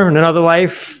whatsoever. In another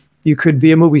life, you could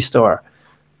be a movie star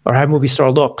or have movie star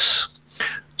looks.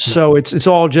 So it's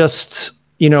all just,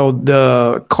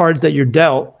 the cards that you're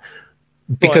dealt.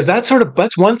 Because that's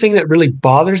one thing that really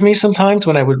bothers me sometimes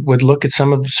when I would look at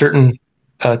some of the certain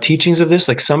teachings of this.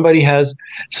 Like somebody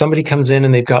comes in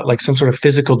and they've got like some sort of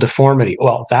physical deformity.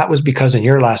 Well, that was because in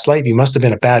your last life, you must have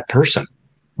been a bad person.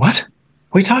 What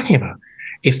are you talking about?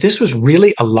 If this was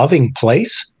really a loving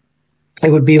place, it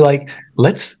would be like,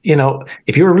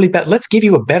 if you were really bad, let's give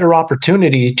you a better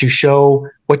opportunity to show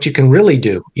what you can really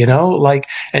do,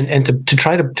 and to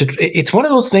try to, it's one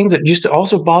of those things that used to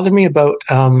also bother me about,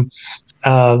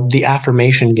 the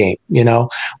affirmation game,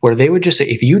 where they would just say,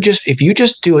 if you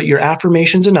just do it, your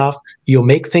affirmations enough, you'll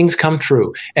make things come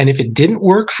true. And if it didn't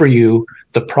work for you,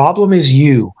 the problem is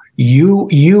you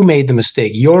made the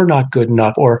mistake. You're not good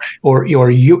enough, or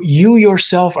you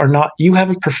yourself are not, you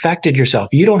haven't perfected yourself.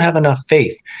 You don't have enough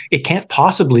faith. It can't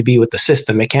possibly be with the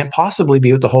system. It can't possibly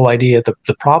be with the whole idea.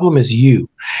 The problem is you.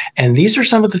 And these are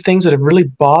some of the things that have really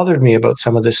bothered me about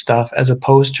some of this stuff, as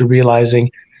opposed to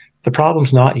realizing the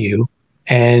problem's not you.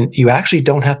 And you actually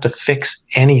don't have to fix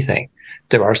anything.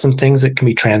 There are some things that can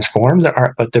be transformed.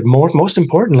 But most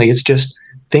importantly, it's just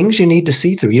things you need to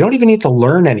see through. You don't even need to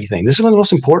learn anything. This is one of the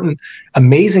most important,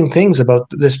 amazing things about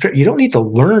this trip. You don't need to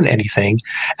learn anything.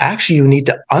 Actually, you need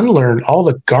to unlearn all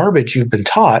the garbage you've been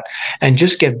taught and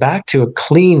just get back to a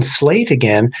clean slate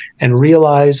again and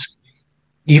realize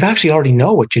you've actually already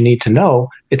know what you need to know.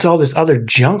 It's all this other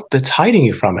junk that's hiding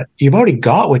you from it. You've already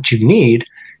got what you need.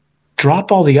 Drop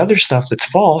all the other stuff that's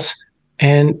false,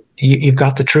 and you've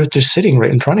got the truth just sitting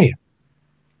right in front of you.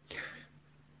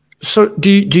 So do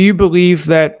you believe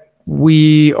that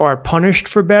we are punished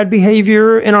for bad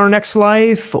behavior in our next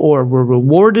life, or we're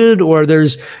rewarded, or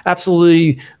there's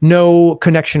absolutely no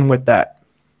connection with that?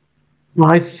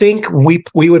 Well, I think we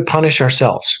would punish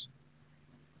ourselves.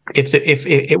 If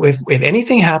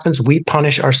anything happens, we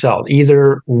punish ourselves.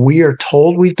 Either we are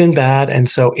told we've been bad, and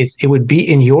so it would be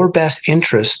in your best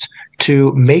interest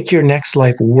to make your next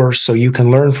life worse so you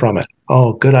can learn from it.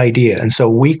 Oh, good idea. And so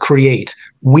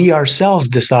we ourselves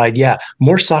decide, yeah,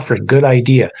 more suffering, good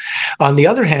idea. On the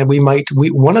other hand,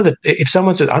 if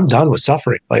someone says, I'm done with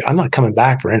suffering, like I'm not coming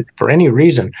back for any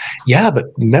reason. Yeah, but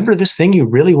remember this thing you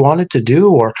really wanted to do,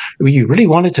 or you really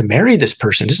wanted to marry this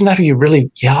person. Isn't that who you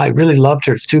really, yeah, I really loved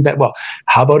her. It's too bad. Well,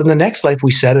 how about in the next life, we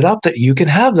set it up that you can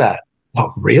have that?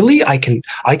 Well, really? I can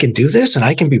do this and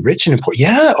I can be rich and important.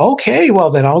 Yeah, okay, well,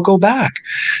 then I'll go back.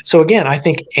 So again, I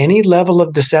think any level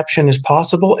of deception is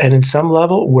possible. And in some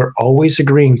level, we're always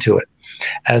agreeing to it,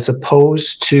 as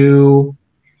opposed to,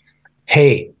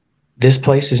 hey, this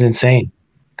place is insane.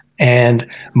 And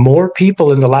more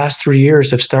people in the last 3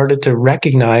 years have started to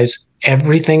recognize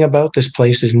everything about this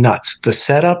place is nuts. The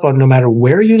setup, on no matter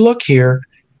where you look here,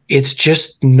 it's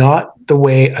just not the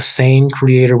way a sane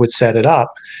creator would set it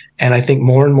up. And I think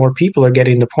more and more people are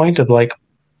getting the point of like,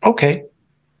 okay,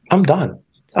 I'm done.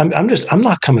 I'm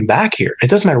not coming back here. It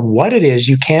doesn't matter what it is.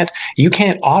 You can't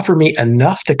offer me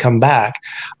enough to come back.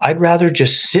 I'd rather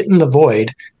just sit in the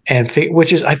void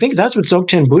which is, I think that's what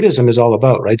Dzogchen Buddhism is all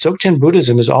about, right? Dzogchen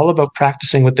Buddhism is all about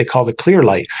practicing what they call the clear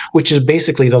light, which is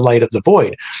basically the light of the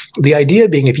void. The idea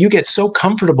being, if you get so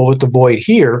comfortable with the void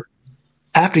here,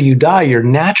 after you die, your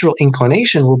natural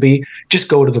inclination will be just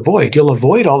go to the void. You'll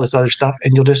avoid all this other stuff,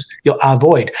 and you'll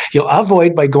avoid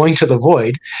by going to the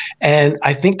void. And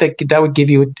I think that would give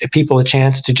people a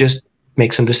chance to just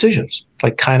make some decisions,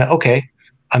 like kind of, okay,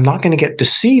 I'm not going to get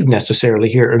deceived necessarily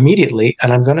here immediately.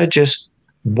 And I'm going to just,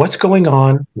 what's going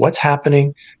on? What's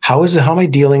happening? How am I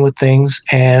dealing with things?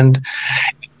 And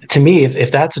to me,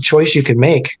 if that's a choice you can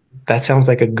make, that sounds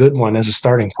like a good one as a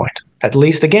starting point. At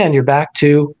least, again, you're back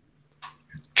to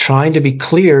trying to be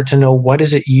clear to know what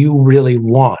is it you really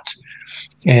want.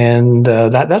 And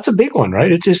that's a big one, right?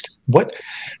 It's just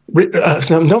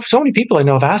so many people I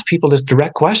know have asked people this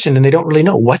direct question and they don't really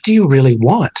know, what do you really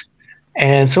want?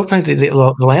 And sometimes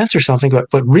they'll answer something,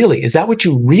 but really, is that what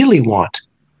you really want?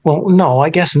 Well, no, I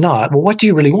guess not. Well, what do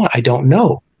you really want? I don't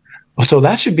know. So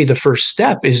that should be the first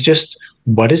step, is just,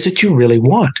 what is it you really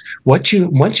want? Once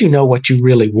you know what you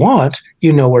really want,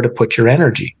 you know where to put your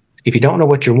energy. If you don't know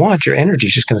what you want, your energy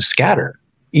is just going to scatter.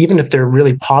 Even if they're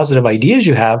really positive ideas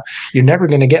you have, you're never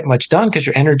going to get much done because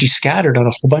your energy's scattered on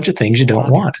a whole bunch of things you don't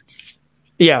want.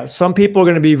 Yeah, some people are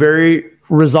going to be very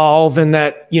resolved in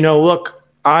that, look,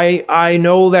 I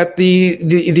know that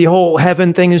the whole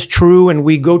heaven thing is true, and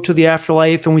we go to the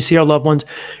afterlife and we see our loved ones,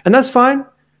 and that's fine.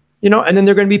 And then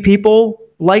there are going to be people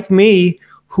like me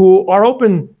who are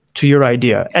open to your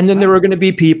idea. And then there are going to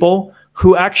be people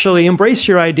who actually embrace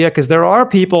your idea, because there are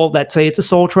people that say it's a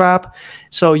soul trap.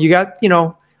 So you got,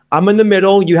 I'm in the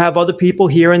middle, you have other people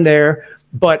here and there,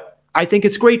 but I think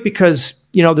it's great because,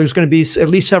 there's going to be at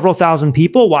least several thousand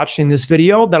people watching this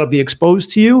video that'll be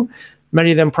exposed to you.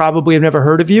 Many of them probably have never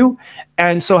heard of you.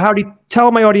 And so Howdie,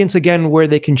 tell my audience again where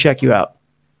they can check you out.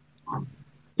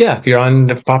 Yeah, if you're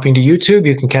popping to YouTube,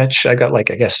 you can catch, I got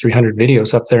 300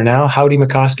 videos up there now. Howdie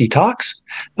Mickoski Talks.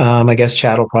 I guess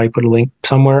Chad will probably put a link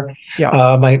somewhere.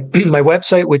 Yeah. My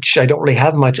website, which I don't really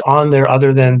have much on there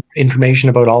other than information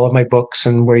about all of my books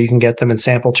and where you can get them in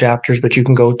sample chapters, but you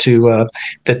can go to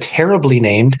the terribly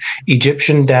named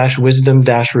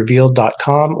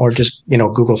Egyptian-wisdom-revealed.com, or just,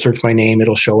 Google search my name,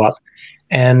 it'll show up.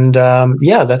 And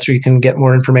that's where you can get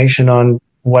more information on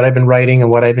what I've been writing and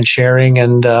what I've been sharing,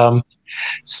 and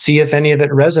see if any of it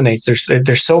resonates.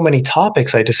 There's so many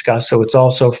topics I discuss, so it's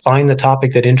also find the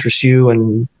topic that interests you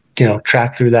and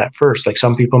track through that first. Like,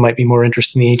 some people might be more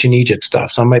interested in the ancient Egypt stuff.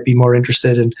 Some might be more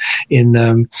interested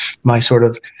in my sort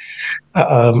of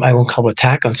I won't call it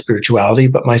attack on spirituality,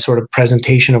 but my sort of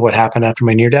presentation of what happened after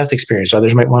my near-death experience.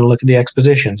 Others might want to look at the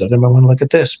expositions. Others might want to look at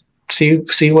this.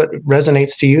 See what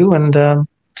resonates to you, and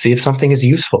see if something is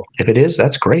useful. If it is,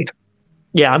 that's great.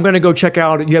 Yeah, I'm going to go check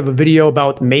out. You have a video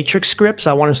about matrix scripts.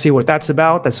 I want to see what that's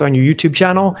about. That's on your YouTube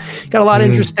channel. Got a lot of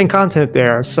interesting content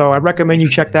there. So I recommend you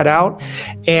check that out.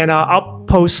 And I'll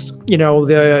post,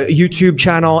 the YouTube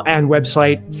channel and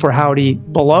website for Howdie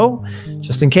below,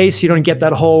 just in case you don't get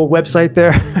that whole website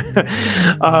there.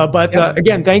 But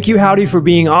again, thank you, Howdie, for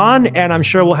being on. And I'm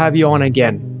sure we'll have you on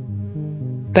again.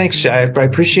 Thanks, Jay. I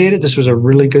appreciate it. This was a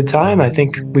really good time. I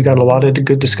think we got a lot of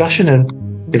good discussion, and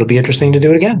it'll be interesting to do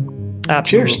it again.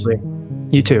 Absolutely.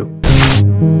 Cheers. You too.